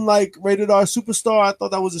standalone like Rated R Superstar, I thought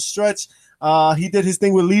that was a stretch. He did his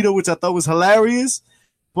thing with Lita, which I thought was hilarious,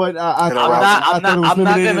 but I thought it was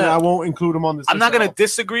limited, and I won't include him on this. I'm not list at gonna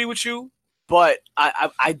disagree with you, but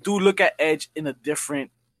I do look at Edge in a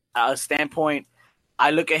different standpoint. I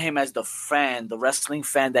look at him as the fan, the wrestling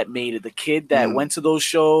fan that made it, the kid that went to those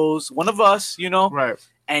shows, one of us, you know, right?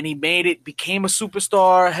 And he made it, became a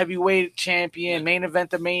superstar, heavyweight champion, main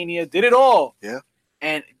event of Mania, did it all. Yeah.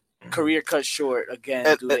 And career cut short again.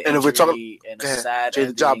 And if we're talking, and a sad Jay the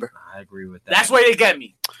ending. Jobber. I agree with that. That's where they get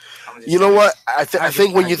me. You know what? I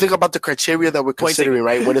think when you think about the criteria that we're considering,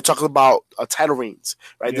 right, when they're talking about title reigns,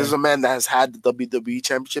 right, there's a man that has had the WWE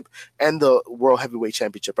Championship and the World Heavyweight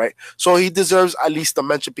Championship, right? So he deserves at least a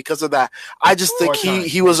mention because of that. I just think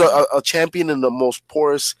he was a champion in the most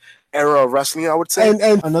porous era of wrestling, I would say.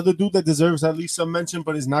 And another dude that deserves at least some mention,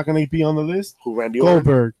 but is not going to be on the list. Who, Randy Orton?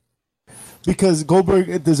 Goldberg. Because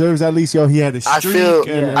Goldberg deserves at least, he had a streak.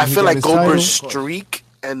 I feel like Goldberg's title. streak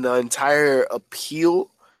and the entire appeal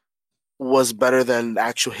was better than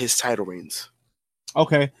actual his title reigns.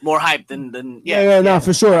 Okay. More hype than no,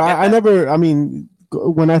 for sure. I mean,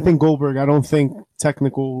 when I think Goldberg, I don't think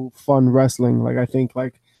technical, fun wrestling. Like, I think,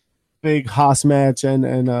 like, big Haas match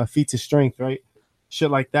and feats of strength, right? Shit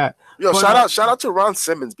like that. Yo, But, shout out to Ron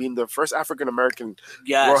Simmons being the first African American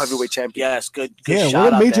World Heavyweight Champion. Yes, good Yeah, shout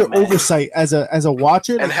what a out major there, man. oversight as a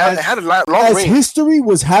watcher. And like, had a long as reign. history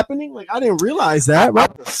was happening, like, I didn't realize that,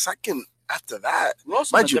 right? The second after that, We're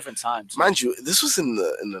also in different times. Mind you, this was in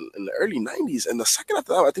the early '90s, and the second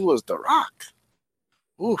after that, I think it was The Rock.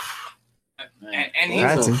 Oof, And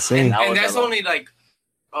That's insane. And that's only like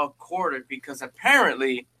a quarter because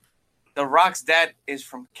apparently The Rock's dad is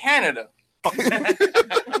from Canada.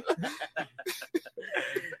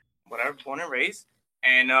 Whatever, born and raised,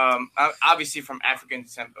 and obviously from African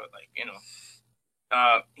descent, but like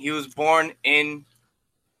he was born in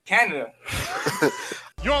Canada.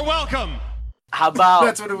 You're welcome. How about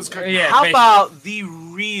That's what it was. Yeah, how basically. about the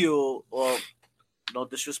real? Well, no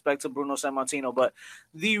disrespect to Bruno Sammartino, but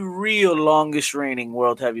the real longest reigning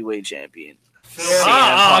world heavyweight champion. CM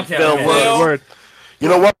Punk, okay, Phil okay. Woods. Word. you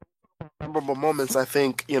know what? Memorable moments. I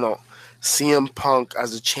think CM Punk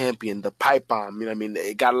as a champion, the pipe bomb. You know what I mean?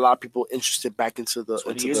 It got a lot of people interested back into the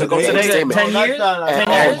 20 years ago today. 10 years? 10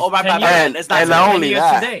 years? Oh, my bad. And- It's not and 10 not years. only 10 years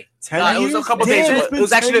that, today. 10 It was a years? couple Damn, days it's ago. been It was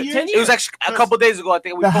 10 actually years? it was actually a couple days ago. I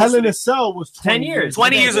think we The Hell posted in a it. Cell was 10 years.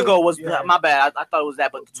 20 years ago was Yeah. my bad. I thought it was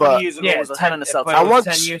that, but 20 But- years ago Yeah, was a Hell in a Cell. but I it was want-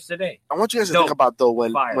 10 years today. I want you guys to Dope. think about though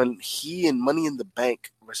when Fire. he and Money in the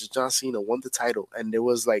Bank versus John Cena won the title, and there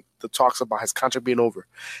was like the talks about his contract being over,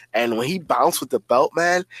 and when he bounced with the belt,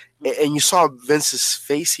 man, and you saw Vince's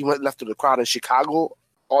face, he went left to the crowd in Chicago,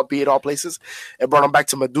 albeit all places, it brought him back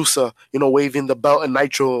to Medusa, waving the belt and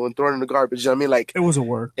Nitro and throwing it in the garbage. You know what I mean? Like It was a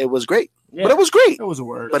word. it was great, Yeah. but it was great, It was a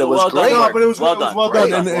word. but it was Well done. great. No, but it was Well it was done. well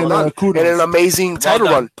done. Right. And Well done. kudos. And an amazing title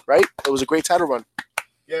done. run, right? It was a great title run,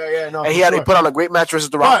 Yeah, no. and for he sure. put on a great match versus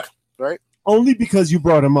The Rock, right? Only because you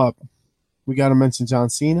brought him up, we got to mention John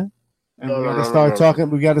Cena, and No, we no, got to no, start no. talking.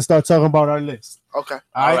 We got to start talking about our list. Okay.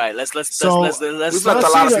 All right, let's So, let's we've left John a lot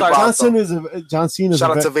of Cena, people out, John Cena John Cena's Shout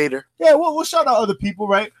a out vet- to Vader. Yeah, we'll shout out other people,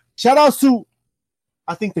 right? Shout out to,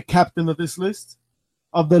 I think, the captain of this list,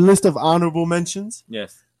 of the list of honorable mentions.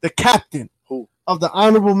 Yes. The captain Who? of the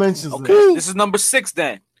honorable mentions Okay, list. this is number 6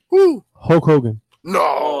 then. Woo. Hulk Hogan. No,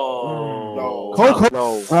 Oh. Hulk Hogan.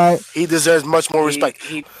 no. Right? He deserves much more respect.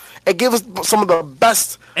 He- It gave us some of the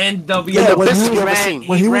best NW. Yeah, the when best he we ever ran- seen.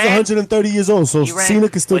 When he was ran- 130 years old, so he ran- Cena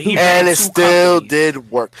could still but do he it. ran- And it two still companies.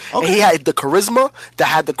 did work. Okay. And he had the charisma that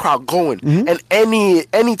had the crowd going. Mhm. And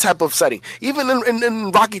any type of setting. Even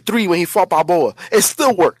in Rocky 3 when he fought Balboa, it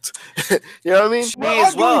still worked. You know what I mean? We're Me as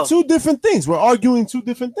arguing well. two different things. We're arguing two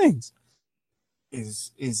different things.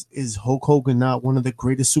 Is Hulk Hogan not one of the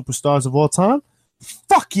greatest superstars of all time?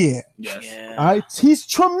 Fuck yeah. Yes. Yeah. All right. He's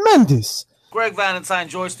tremendous. Greg Valentine,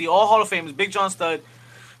 George Steele, all Hall of Famers, Big John Studd,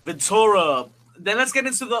 Ventura. Then let's get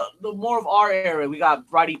into the more of our era. We got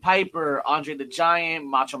Roddy Piper, Andre the Giant,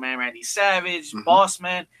 Macho Man Randy Savage, Boss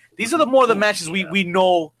Man. These are the more of the matches we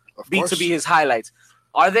know Of be course. to be his highlights.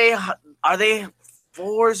 Are they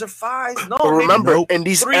 4s or 5s? No. But maybe remember, Nope. in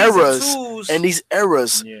these 3s and eras,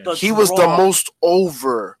 2s. Yeah. The he was the draw. most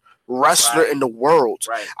over wrestler Right. in the world.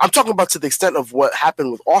 Right. I'm talking about to the extent of what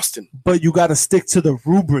happened with Austin. But you got to stick to the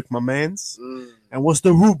rubric, my mans. Mm. And what's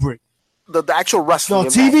the rubric? The actual No, wrestling.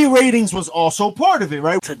 TV ratings was also part of it,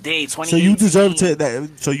 right? Today, So 2018. you deserve to that.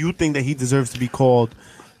 So you think that he deserves to be called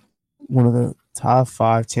one of the top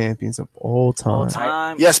 5 champions of all time? all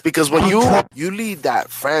time. Yes, because when you lead that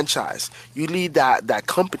franchise, you lead that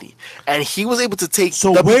company, and he was able to take.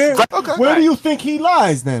 So the, where do you think he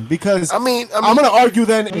lies then? Because I mean, I'm going to argue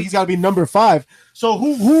then he's got to be number 5. So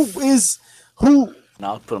who? No,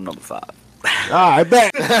 I'll put him number 5. I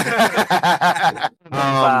bet.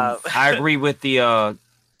 I agree with the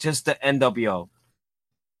just the NWO.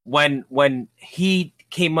 When he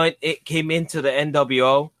came into the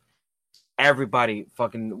NWO, everybody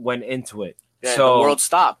fucking went into it. Yeah, so the world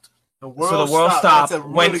stopped. The so the world stopped That's a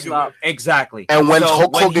when really good word. exactly. And when So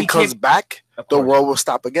Hulk when Hogan he comes came- back, Of the course. world will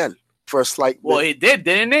stop again for a slight. Well, bit. it did,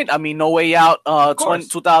 didn't it? I mean, No Way Out, course.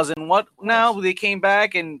 2000. What now? They came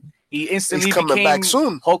back and he instantly He's coming became back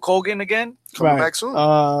soon. Hulk Hogan again. Coming back soon.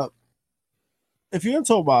 If you're going to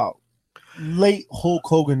talk about late Hulk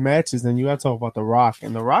Hogan matches, then you got to talk about The Rock.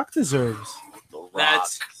 And The Rock deserves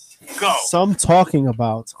Let's go. some talking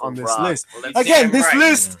about on this Rock. list. Let's Again, damn this right.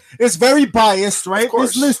 list is very biased, right?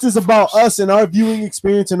 course. This list is about us and our viewing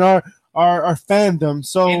experience and our fandom.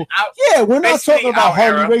 So In our- yeah, we're not basically talking about our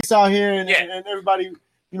Harley era. Race out here and, Yeah. and everybody,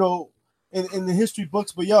 in the history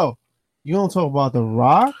books. But yo, you don't talk about The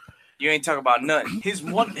Rock. You ain't talking about nothing.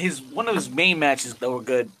 One of his main matches that were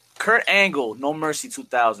good. Kurt Angle, No Mercy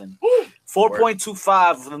 2000.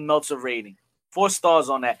 4.25 for the Meltzer rating. 4 stars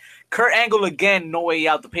on that. Kurt Angle again, No Way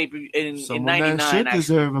Out, the paper in Some of that 99. should actually.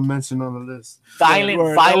 deserve a mention on the list. Violent, Yeah,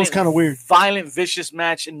 word. violent, That was kind of weird. Violent, vicious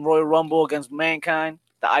match in Royal Rumble against Mankind.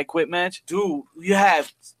 The I Quit match. Dude, you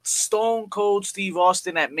have Stone Cold Steve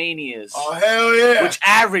Austin at Manias. Hell yeah! Which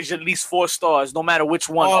averaged at least 4 stars, no matter which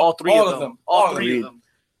one. All three of them. All three of them.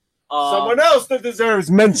 Someone else that deserves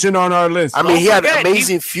mention on our list. I mean, he had forget,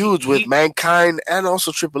 amazing feuds with he- Mankind and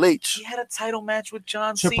also Triple H. He had a title match with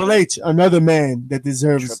John Triple Cena. H, another man that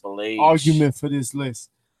deserves Triple H. argument for this list.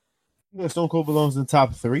 Yeah, Stone Cold belongs in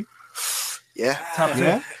top 3. Yeah. Top two.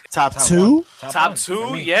 Yeah, top 2. Top one. 2,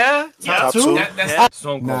 I mean, yeah. Top two? two. That's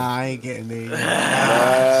Stone Cold. Nah, I ain't getting there.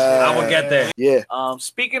 I will get there. Yeah.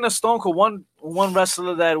 Speaking of Stone Cold, one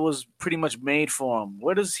wrestler that was pretty much made for him.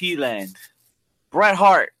 Where does he land? Bret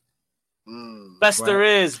Hart. Best there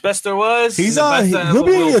is, best there was. He's the on. best that He'll ever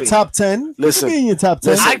be in will your be. top 10. Listen. He'll be in your top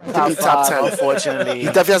 10. Listen. I Top top 5, 10. unfortunately. He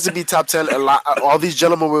definitely has to be top 10. A lot. All these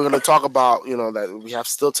gentlemen we're going to talk about, that we have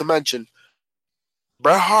still to mention.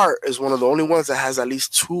 Bret Hart is one of the only ones that has at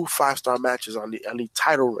least 2 5-star matches on the elite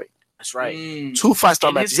title ring. That's right. 2 5-star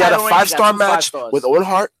In matches. his He had a title reign, he got 5-star 2 match 5-stars. with Owen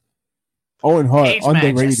Hart. Owen Hart, Cage match at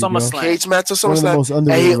underrated, yo. SummerSlam. Cage match at One of the SummerSlam. most And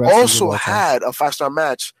underrated he wrestlers of also all time. had a 5-star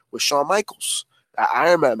match with Shawn Michaels, that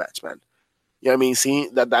Iron Man match, man. You know what I mean? See,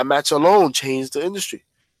 that match alone changed the industry.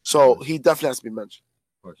 So he definitely has to be mentioned.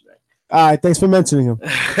 All right, thanks for mentioning him.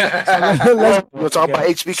 Let's- We'll talk about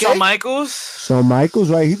HBK. Shawn Michaels. Shawn Michaels,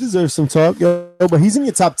 right? He deserves some talk, yo. But he's in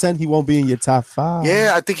your top 10. He won't be in your top 5.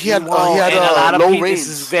 Yeah, I think he had and a lot of low people. ratings.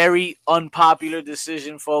 This is very unpopular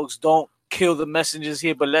decision, folks. Don't kill the messengers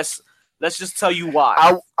here, but let's just tell you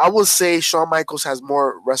why. I would say Shawn Michaels has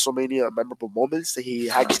more WrestleMania memorable moments that he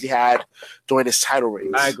actually had during his title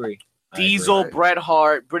reigns. I agree. Diesel, right. Bret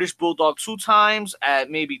Hart, British Bulldog 2 times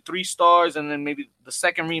at maybe 3 stars, and then maybe the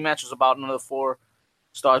second rematch was about another 4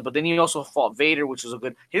 stars. But then he also fought Vader, which was a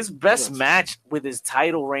good. His best match with his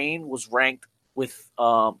title reign was ranked with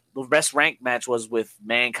the best ranked match was with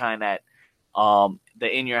Mankind at the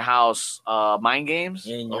In Your House Mind Games.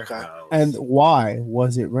 In your Okay. house. And why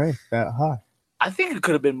was it ranked that high? I think it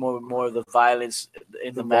could have been more of the violence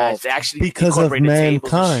in the Involved. match. They actually Because of incorporated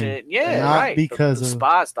tables and Mankind, shit. Yeah, not right. because the of-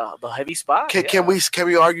 spots, the heavy spots. Can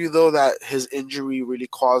we argue though that his injury really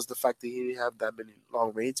caused the fact that he didn't have that many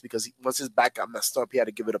long reigns because once his back got messed up, he had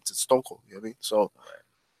to give it up to Stone Cold. You know what I mean? So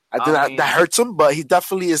I think that hurts him, but he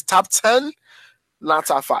definitely is top 10, not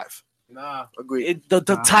top 5. Nah. Agreed. The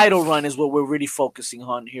title run is what we're really focusing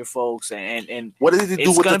on here, folks, and What did he do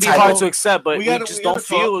it's with gonna the be hard to title? accept, but We we, gotta- just we don't gotta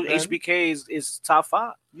feel talk, man. HBK is top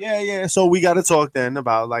 5. Yeah. So we got to talk then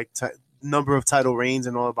about like number of title reigns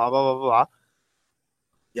and all blah blah blah blah.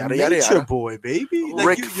 Yada yada Nature yada. boy, baby.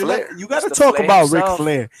 Ric you Flair. you got to It's the talk Flair about himself. Ric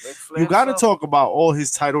Flair. Ric Flair You got to himself. talk about all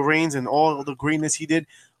his title reigns and all the greatness he did.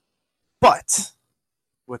 But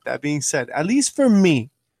with that being said, at least for me,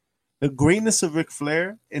 the greatness of Ric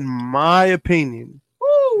Flair, in my opinion,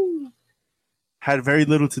 had very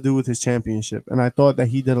little to do with his championship. And I thought that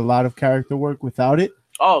he did a lot of character work without it.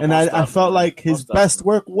 Oh, And most I definitely. felt like his Most best definitely.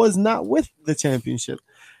 work was not with the championship.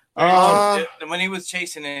 When he was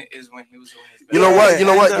chasing it is when he was doing his best. You know what? You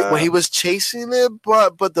know what? and, When he was chasing it,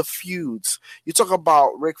 but the feuds. You talk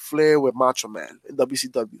about Ric Flair with Macho Man in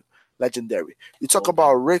WCW, legendary. You talk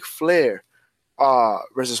about Ric Flair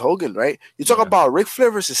versus Hogan, right? You talk about Ric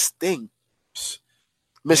Flair versus Sting.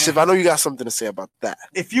 Mischief, I know you got something to say about that.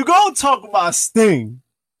 If you go talk about Sting,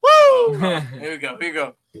 Here we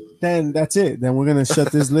go. then that's it. Then we're gonna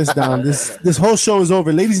shut this list down. This whole show is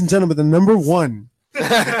over, ladies and gentlemen. The number one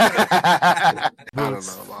I don't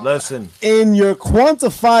know. Listen, in your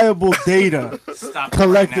quantifiable data Stop it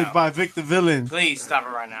collected right now. by Victor Villain Please stop it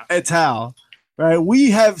right now. et al. Right,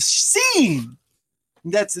 we have seen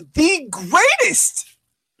that's the greatest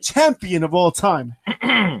champion of all time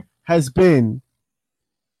has been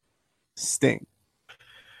Sting.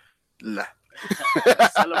 Nah.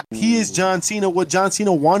 He is John Cena, what John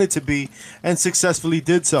Cena wanted to be, and successfully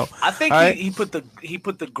did so. I think All right. he put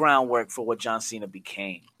the groundwork for what John Cena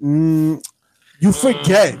became. You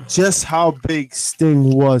forget just how big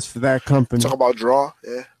Sting was for that company. Talk about draw.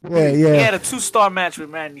 Yeah. Yeah, He yeah. had a 2-star match with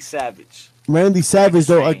Randy Savage, Randy Savage,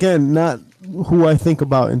 though, Strange. again, not who I think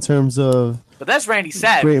about in terms of but that's Randy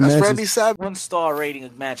Savage. great That's matches. Randy Savage. 1-star rating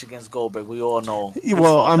of match against Goldberg. We all know. whose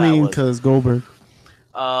Well, fault I that mean, was. because Goldberg.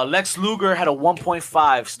 Lex Luger had a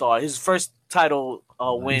 1.5 star. His first title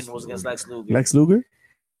win was against Lex Luger. Lex Luger?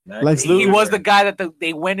 Lex He Luger? was the guy that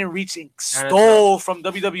they went and reached and stole from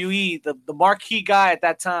WWE, the marquee guy at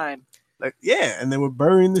that time. Like, yeah, and they were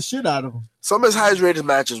burying the shit out of him. Some of his highest rated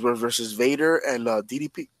matches were versus Vader and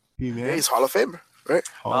DDP. Yeah, he's Hall of Famer, right?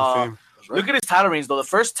 Hall of Fame. That's right. Look at his title reigns though. The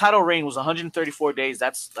first title reign was 134 days.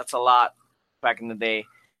 That's a lot back in the day.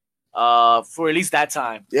 For at least that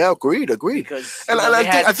time. Yeah, agreed. Because And you know,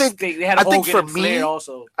 I think they had I think Hogan for and Flair me-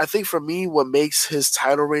 also. I think for me, what makes his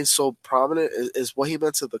title reign so prominent is what he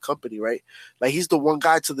meant to the company, right? Like he's the one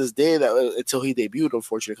guy to this day that until he debuted,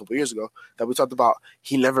 unfortunately, a couple years ago, that we talked about,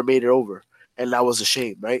 he never made it over, and that was a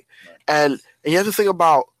shame, right? And you have to think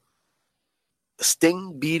about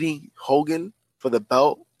Sting beating Hogan for the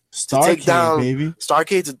belt, take Starcade, down- baby.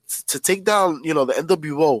 Starcade to take down, the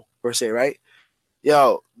NWO per se, right?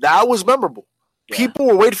 Yo, that was memorable. Yeah. People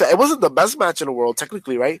were waiting for it. It wasn't the best match in the world,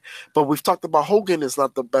 technically, right? But we've talked about Hogan is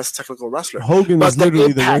not the best technical wrestler. Hogan But is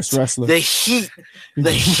literally the impact, worst wrestler. The heat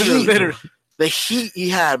the heat he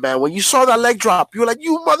had, man. When you saw that leg drop, you were like,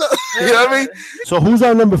 you mother. You know what I mean? So who's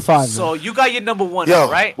our number 5? So you got your number one, Yo,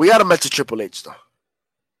 right? we got to mention Triple H, though.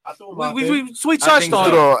 We touched think on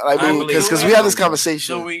so. it. I mean, believe because so. we had this So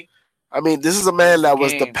conversation. we I mean, this is a man that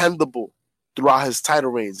was Game. dependable throughout his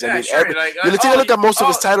title reigns. Yeah, I mean, sure. you take a look at most of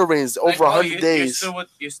his title reigns over 100 days.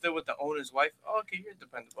 You're still with the owner's wife. Oh, okay, you're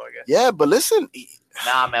dependable, I guess. Yeah, but listen,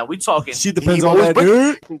 Nah, man, we talking. She depends on that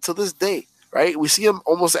dude. To this day, right? We see him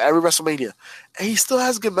almost at every WrestleMania, and he still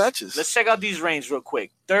has good matches. Let's check out these reigns real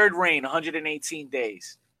quick. Third reign, 118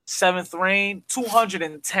 days. Seventh reign,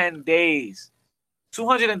 210 days.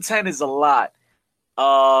 210 is a lot.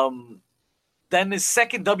 Then his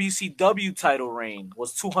second WCW title reign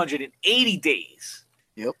was 280 days.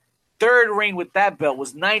 Yep. Third reign with that belt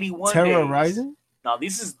was 91 Terror days. Rising? Now,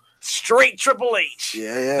 this is straight Triple H.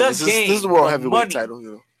 Yeah. The This game is the World for Heavyweight money. title.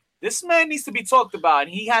 You know? This man needs to be talked about,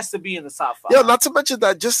 and he has to be in the top 5. Yeah, not to mention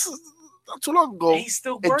that just not too long ago, And he's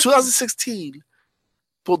still in working. 2016,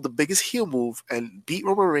 pulled the biggest heel move and beat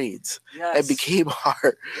Roman Reigns Yes. and became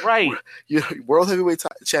our Right. World Heavyweight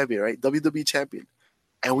champion, right? WWE champion.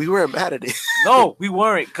 And we weren't mad at it. No, we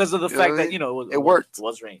weren't because of the You know fact what I that, mean? you know, It worked. It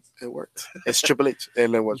was Reigns. It worked. It's Triple H.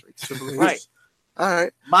 And it was Reigns. Right. All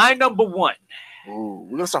right. My number one. Ooh,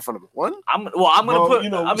 we're gonna start from number one. I'm gonna Well, put.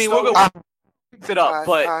 you know, I mean, start we're gonna mix it up, Alright,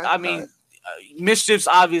 but alright, I mean, Mischief's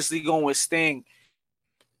obviously going with Sting.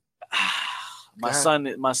 My Go ahead. son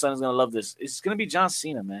is gonna love this. It's gonna be John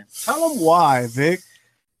Cena, man, Tell him why, Vic.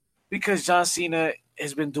 because John Cena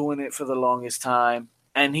has been doing it for the longest time,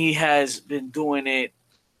 and he has been doing it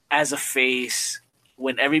as a face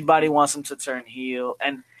when everybody wants him to turn heel,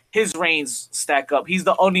 and his reigns stack up. He's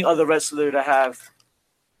the only other wrestler to have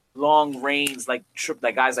long reigns like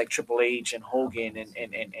guys like Triple H and Hogan and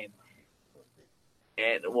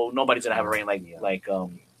well, nobody's gonna have a reign like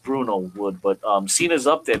Bruno would, but Cena's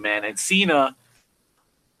up there, man. And Cena,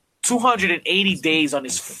 280 days on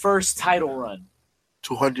his first title run.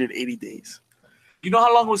 280 days. You know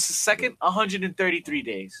how long was his second? 133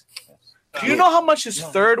 days. Do you know how much his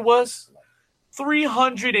third was?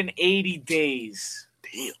 380 days.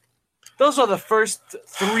 Damn. Those are the first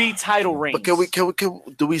 3 title reigns.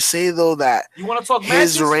 But do we say though that You want to talk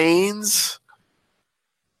his matches? reigns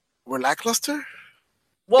were lackluster?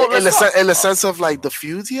 Well, in let's talk. the sense of like the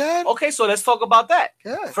feuds he had? Okay, so let's talk about that.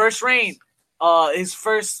 Yeah. First reign, his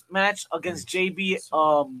first match against JBL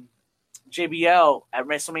at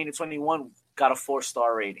WrestleMania 21 got a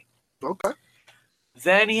 4-star rating. Okay.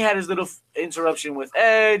 Then he had his little interruption with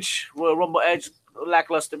Edge, Royal Rumble Edge,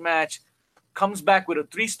 lackluster match. Comes back with a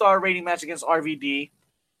 3-star rating match against RVD.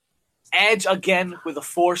 Edge again with a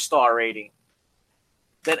 4-star rating.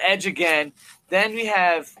 Then Edge again. Then we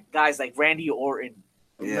have guys like Randy Orton.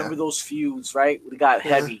 Yeah. Remember those feuds, right? We got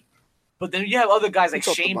heavy. But then you have other guys like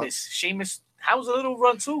We talked about- Sheamus. Sheamus, how was a little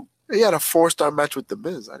run too? He had a 4-star match with The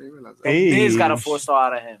Miz. I didn't realize that. Miz got a 4-star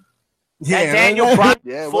out of him. Yeah, And Daniel Bryan,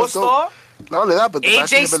 Yeah, it was 4-star. Not only that, but the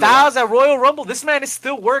match AJ with The Styles at Royal Rumble. This man is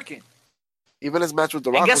still working. even his match with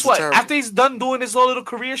The Rock And guess was what? terrible. After he's done doing his whole little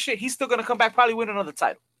career shit, he's still gonna come back, probably win another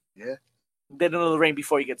title. Yeah. Then another reign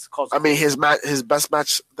before he gets called. I mean, his best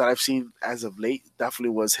match that I've seen as of late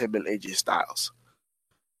definitely was him and AJ Styles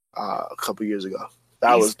a couple years ago.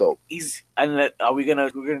 That was dope. We're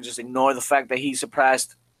gonna just ignore the fact that he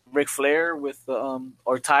surpassed Ric Flair with the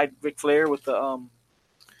or tied Ric Flair with the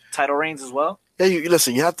title reigns as well. Yeah, you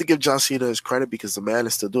listen. You have to give John Cena his credit because the man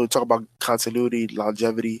is still doing. Talk about continuity,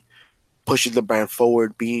 longevity, pushing the brand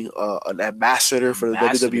forward, being an ambassador for the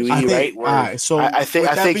Ambassador. WWE. I think, Right? all right, so I think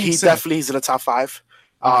with that he being said- definitely is in the top 5.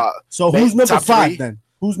 So maybe who's number top 5 3? then?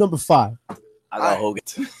 Who's number 5? I got Hogan.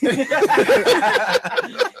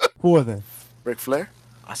 Who are they? Ric Flair.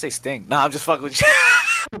 I say Sting. Nah, I'm just fucking with you.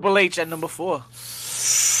 Triple H at number 4.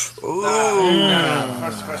 You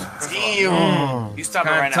stop it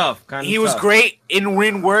Kind right of now. tough. Kind of He was tough. great in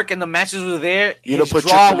ring work, and the matches were there. You don't His put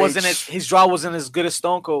draw Triple wasn't H- his draw wasn't as good as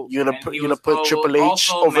Stone Cold. You're gonna And put he you're gonna was put Triple H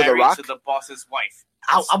also over The married Rock. to the boss's wife.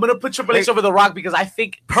 I'm gonna put Triple H over The Rock because I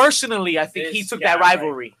think personally, he This took guy that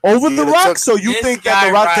rivalry. Over You The could've Rock? took So you this think that The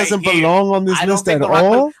guy Rock right doesn't here. belong on this I don't list think at The Rock.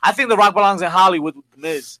 all? I think The Rock belongs in Hollywood with The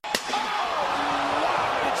Miz.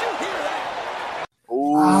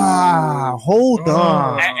 Ooh. Hold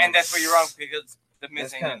on. And that's where you're wrong because the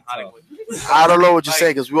Miz That's ain't in kinda Hollywood. I don't know what you're Like-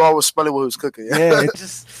 saying because we all was smelling what he was cooking. Yeah,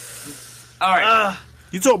 Just All right.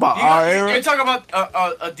 you talk about our era. You're talking about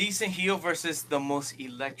a decent heel versus the most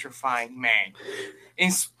electrifying man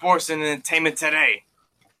in sports and entertainment today.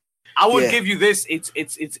 I would Yeah. give you this. It's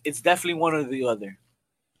definitely one or the other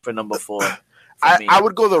for number 4. for me. I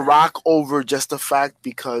would go The Rock over just the fact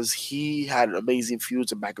because he had amazing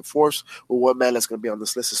feuds and back and forth. Well, one man that's going to be on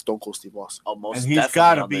this list is Stone Cold Steve Austin. Almost And he's definitely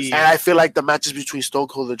gotta on this be- list. And I feel like the matches between Stone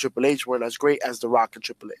Cold and Triple H weren't as great as The Rock and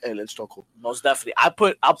Stone Cold. Most definitely. I'll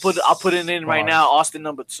put it in right now. Austin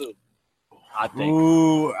number 2. I think.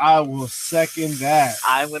 Ooh, I will second that.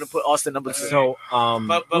 I'm gonna put Austin number 2. So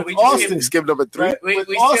But With we Austin. We skipped number 3. Right. We With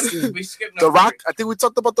skipped Austin. The number Rock. I think we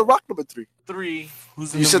talked about The Rock number 3. 3.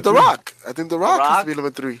 Who's You said The Rock. I think The Rock has to be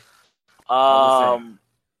number 3.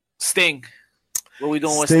 Sting. What we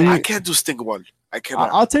doing with Sting. Sting? I can't do Sting 1. I cannot.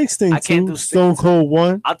 I'll take Sting I can't 2. do Sting Stone 2. Cold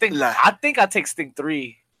 1. I think Nah. I take Sting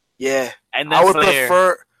 3. Yeah. And then I would Flair.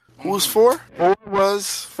 prefer. Who was 4? 4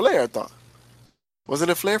 was Flair, I thought.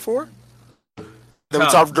 Wasn't it Flair 4? Then we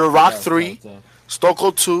talked The Rock 3. Stone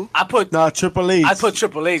Cold 2. I put Nah, Triple H. I put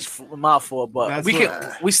Triple H in my 4, but That's we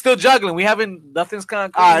what- we still juggling. We haven't nothing's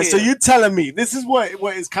concrete. All right, so here. you're telling me this is what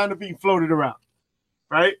is kind of being floated around,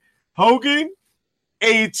 right? Hogan,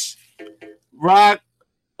 H, Rock,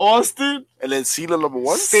 Austin, And then Cena number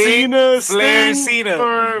 1. Cena, Flair, Sting, Cena.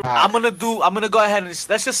 Bird. I'm gonna go ahead and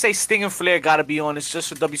let's just say Sting and Flair gotta be on this just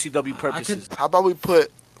for WCW purposes. How about we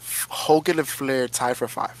put Hogan and Flair tied for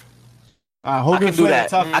 5? Hogan, I can do Flair, that.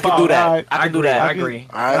 top I can do five. that. All right. I can do that. I agree.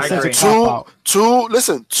 All right. I That's agree. such a cop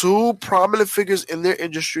out. Two prominent figures in their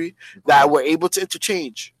industry that were able to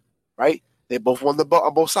interchange, right? They both won the belt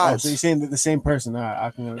on both Oh, sides. so you're saying that the same person? All right, I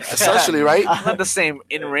can. Essentially, right? Not the same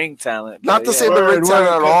in-ring talent. Not but the yeah. same in ring Word, talent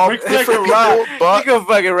at word. all. Ric Flair Different can rock. people, but You can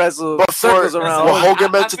fucking wrestle for circles around. what Hogan I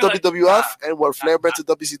meant to feel like- WWF and what Flair meant to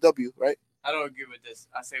WCW, right? I don't agree with this.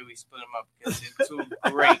 I say we split them up because they're too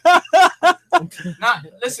great.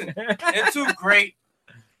 Listen, they're too great.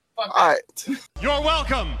 Fuck All that. right. You're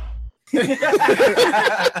welcome.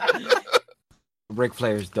 Ric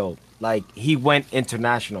Flair's dope. Like he went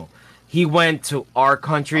international. He went to our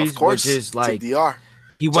countries, Of course, which is to like DR.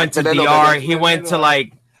 he went to Veneno, DR. Veneno. He went to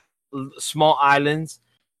like small islands,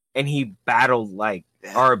 and he battled like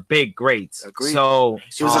our big greats. Agreed. So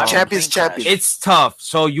He was a Um, champion's champion. it's tough.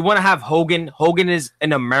 So you want to have Hogan. Hogan is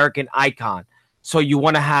an American icon. So you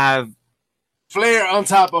want to have Flair on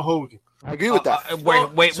top of Hogan. I agree with that.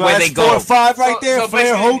 where So they that's go. 4 or 5 right there. Flair,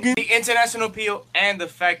 basically, Hogan. the international appeal and the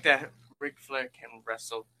fact that Ric Flair can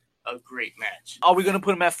wrestle a great match. Are we gonna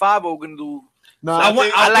put him at 5 or we're gonna do? No, I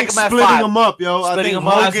like think him at splitting 5. them up, yo. I Splitting think them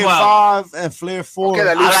up as Hogan well. 5 and Flair 4. Okay,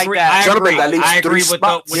 that I leaves, like that. gentlemen, that leaves I agree 3 with the-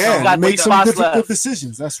 spots. with Yeah, You got make three some spots difficult left.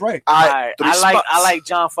 decisions. That's right. All All right, right, 3 I spots. like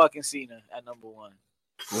John fucking Cena at number 1.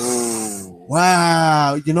 Ooh.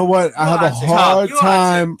 Wow, you know what? I have a hard You out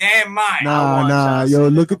time. your damn mind. Nah, want nah, John yo, Cena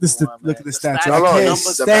look at the number 1, look at man. the The stats. stats- I No, can't numbers-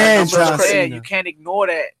 the stand numbers John are crazy. Yeah, Cena. you can't ignore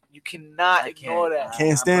that. You cannot ignore that.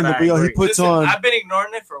 Can't stand it, But but yo, I he agree. puts Listen, on. I've been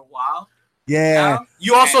ignoring it for a while. Yeah, Now,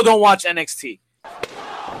 You also don't watch NXT.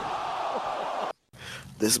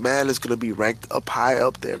 This man is gonna be ranked up high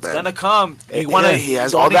up there, man. Gonna come. He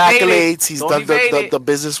has don't all the evade it. accolades. He's Don't done evade the it.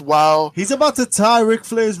 business well. he's about to tie Ric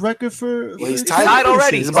Flair's record for. Well, he's for tied tied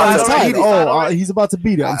already. He's He's about to tied tie already. it. He's tied Oh, already. he's about to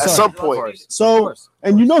beat it. I'm At sorry. some Of point. course. So,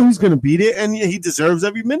 and you know he's gonna beat it, and he deserves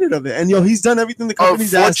every minute of it. And yo, he's done everything the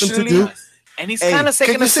company's asked him to do. Unfortunately, And he's Hey, kind of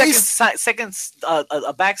taking can a you say second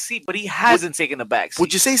a back seat, but he hasn't taken a back seat.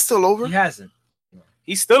 would you say he's still over? He hasn't.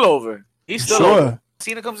 He's still over. He's still Sure. over.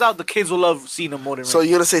 Cena comes out, the kids will love Cena more than So Rick.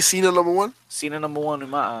 you're gonna say Cena number 1? Cena number 1 in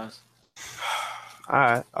my eyes. All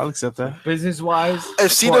right, I'll accept that. Business wise,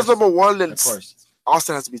 If Cena's number 1, then of course,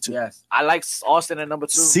 Austin has to be 2. yes. I like Austin at number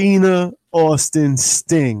 2. Cena, Austin,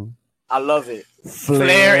 Sting, I love it. Flair,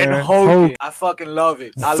 Flair and Hogan. I fucking love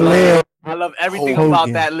it. I love Flair. it. I love everything Hogan.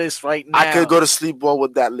 about that list right now. I could go to sleep well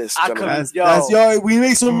with that list, I gentlemen. could- That's yo. We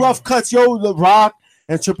made some rough cuts, yo. The Rock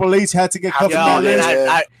and Triple H had to get cut Yo, from that man, list.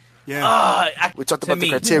 yeah. Yeah, I We talked To about the me,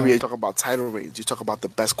 criteria. You talk about title reigns. You talk about the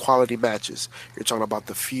best quality matches. You're talking about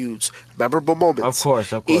the feuds, memorable moments. Of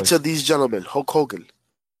course, of course. Each of these gentlemen, Hulk Hogan,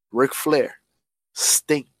 Ric Flair,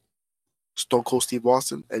 Sting, Stone Cold Steve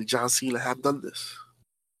Austin, and John Cena have done this.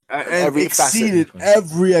 and every exceeded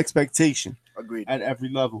every expectation Agreed. at every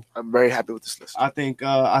level. I'm very happy with this list. I think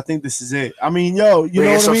this is it. I mean, yo, you Bring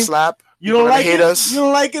know us what I some mean? slap. You don't You're like gonna it? hate us. You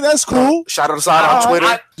don't like it? That's cool. Shout us out on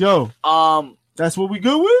Twitter. Yo, that's what we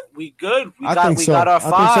good with. we good. We I got think we so. got I our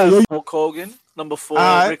think so. 5. Yo- Hulk Hogan. Number 4, All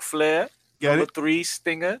right. Ric Flair. Get Number it? 3,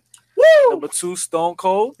 Stinger. Woo! Number 2, Stone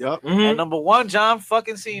Cold. Yep. Mhm. And number 1, John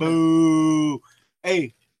fucking Cena. Boo.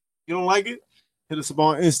 Hey, you don't like it? Hit us up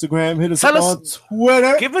on Instagram. Hit us Tell up us- on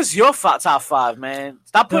Twitter. Give us your top 5, man.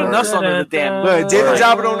 Stop putting us under the damn. But David Right.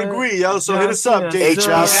 Jabba don't agree, yo. So hit us up, John Jay. Cena.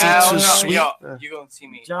 John. HBC Hell too no, sweet. yo, you gonna see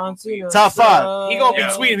me. John Cena. Top 5. He gonna be Yeah.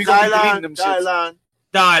 tweeting. He gonna be deleting Dylan. them shits. Dylan.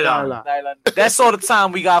 Dylan. Dylan. That's all the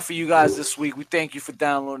time we got for you guys this week. We thank you for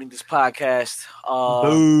downloading this podcast.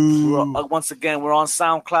 Boo. Once again, we're on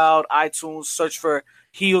SoundCloud, iTunes. Search for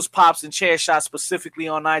Heels, Pops, and Chair Shots specifically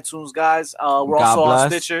on iTunes, guys. We're God also on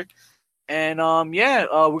bless. Stitcher. And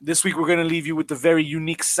this week we're gonna leave you with the very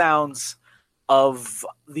unique sounds of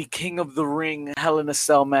the King of the Ring Hell in a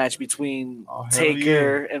Cell match between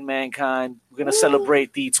Taker and Mankind. We're going to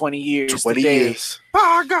celebrate the 20 years 20 today. years.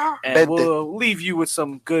 And we'll leave you with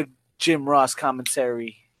some good Jim Ross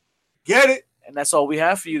commentary. Get it? And that's all we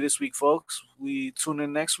have for you this week, folks. We tune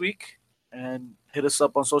in next week and hit us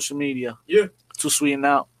up on social media. Yeah. Too Sweet and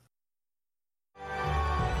Out.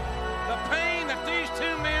 The pain that these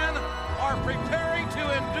two men are preparing to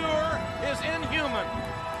endure is inhuman.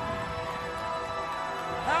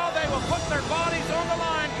 How they will put their bodies on the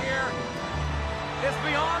line here is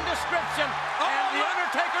beyond description. And The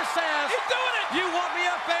Undertaker says, he's doing it! You want me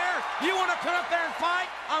up there? You want to come up there and fight?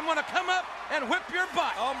 I'm going to come up and whip your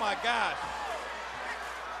butt. Oh, my gosh.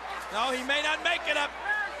 No, he may not make it up.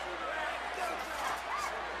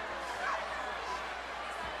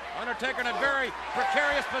 Undertaker in a very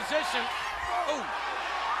precarious position. Ooh.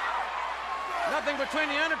 Nothing between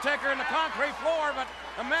the Undertaker and the concrete floor but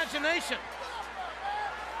imagination.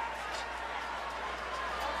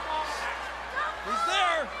 He's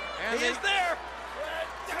there. And he is there.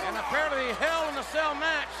 And apparently the Hell in a Cell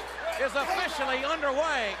match is officially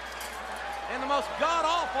underway in the most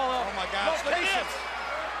god-awful of locations.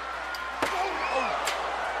 Oh.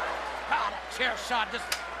 God, that chair shot just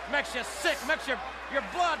makes you sick, makes your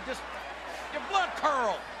blood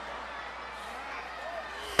curl.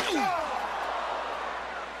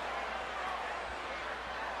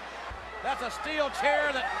 That's a steel chair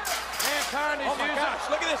that Mankind is using. Oh my gosh,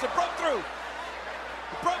 look at this, it broke through.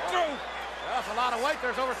 It broke through. Well, that's a lot of weight.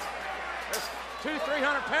 There's 200-300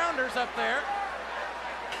 pounders up there.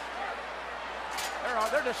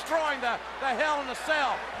 They're destroying the Hell in a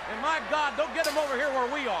Cell. And my God, don't get them over here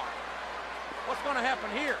where we are. What's going to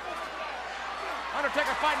happen here?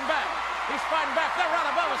 Undertaker fighting back. He's fighting back. They're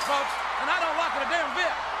right above us, folks. And I don't like it a damn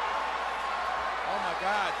bit. Oh, my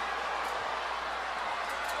God.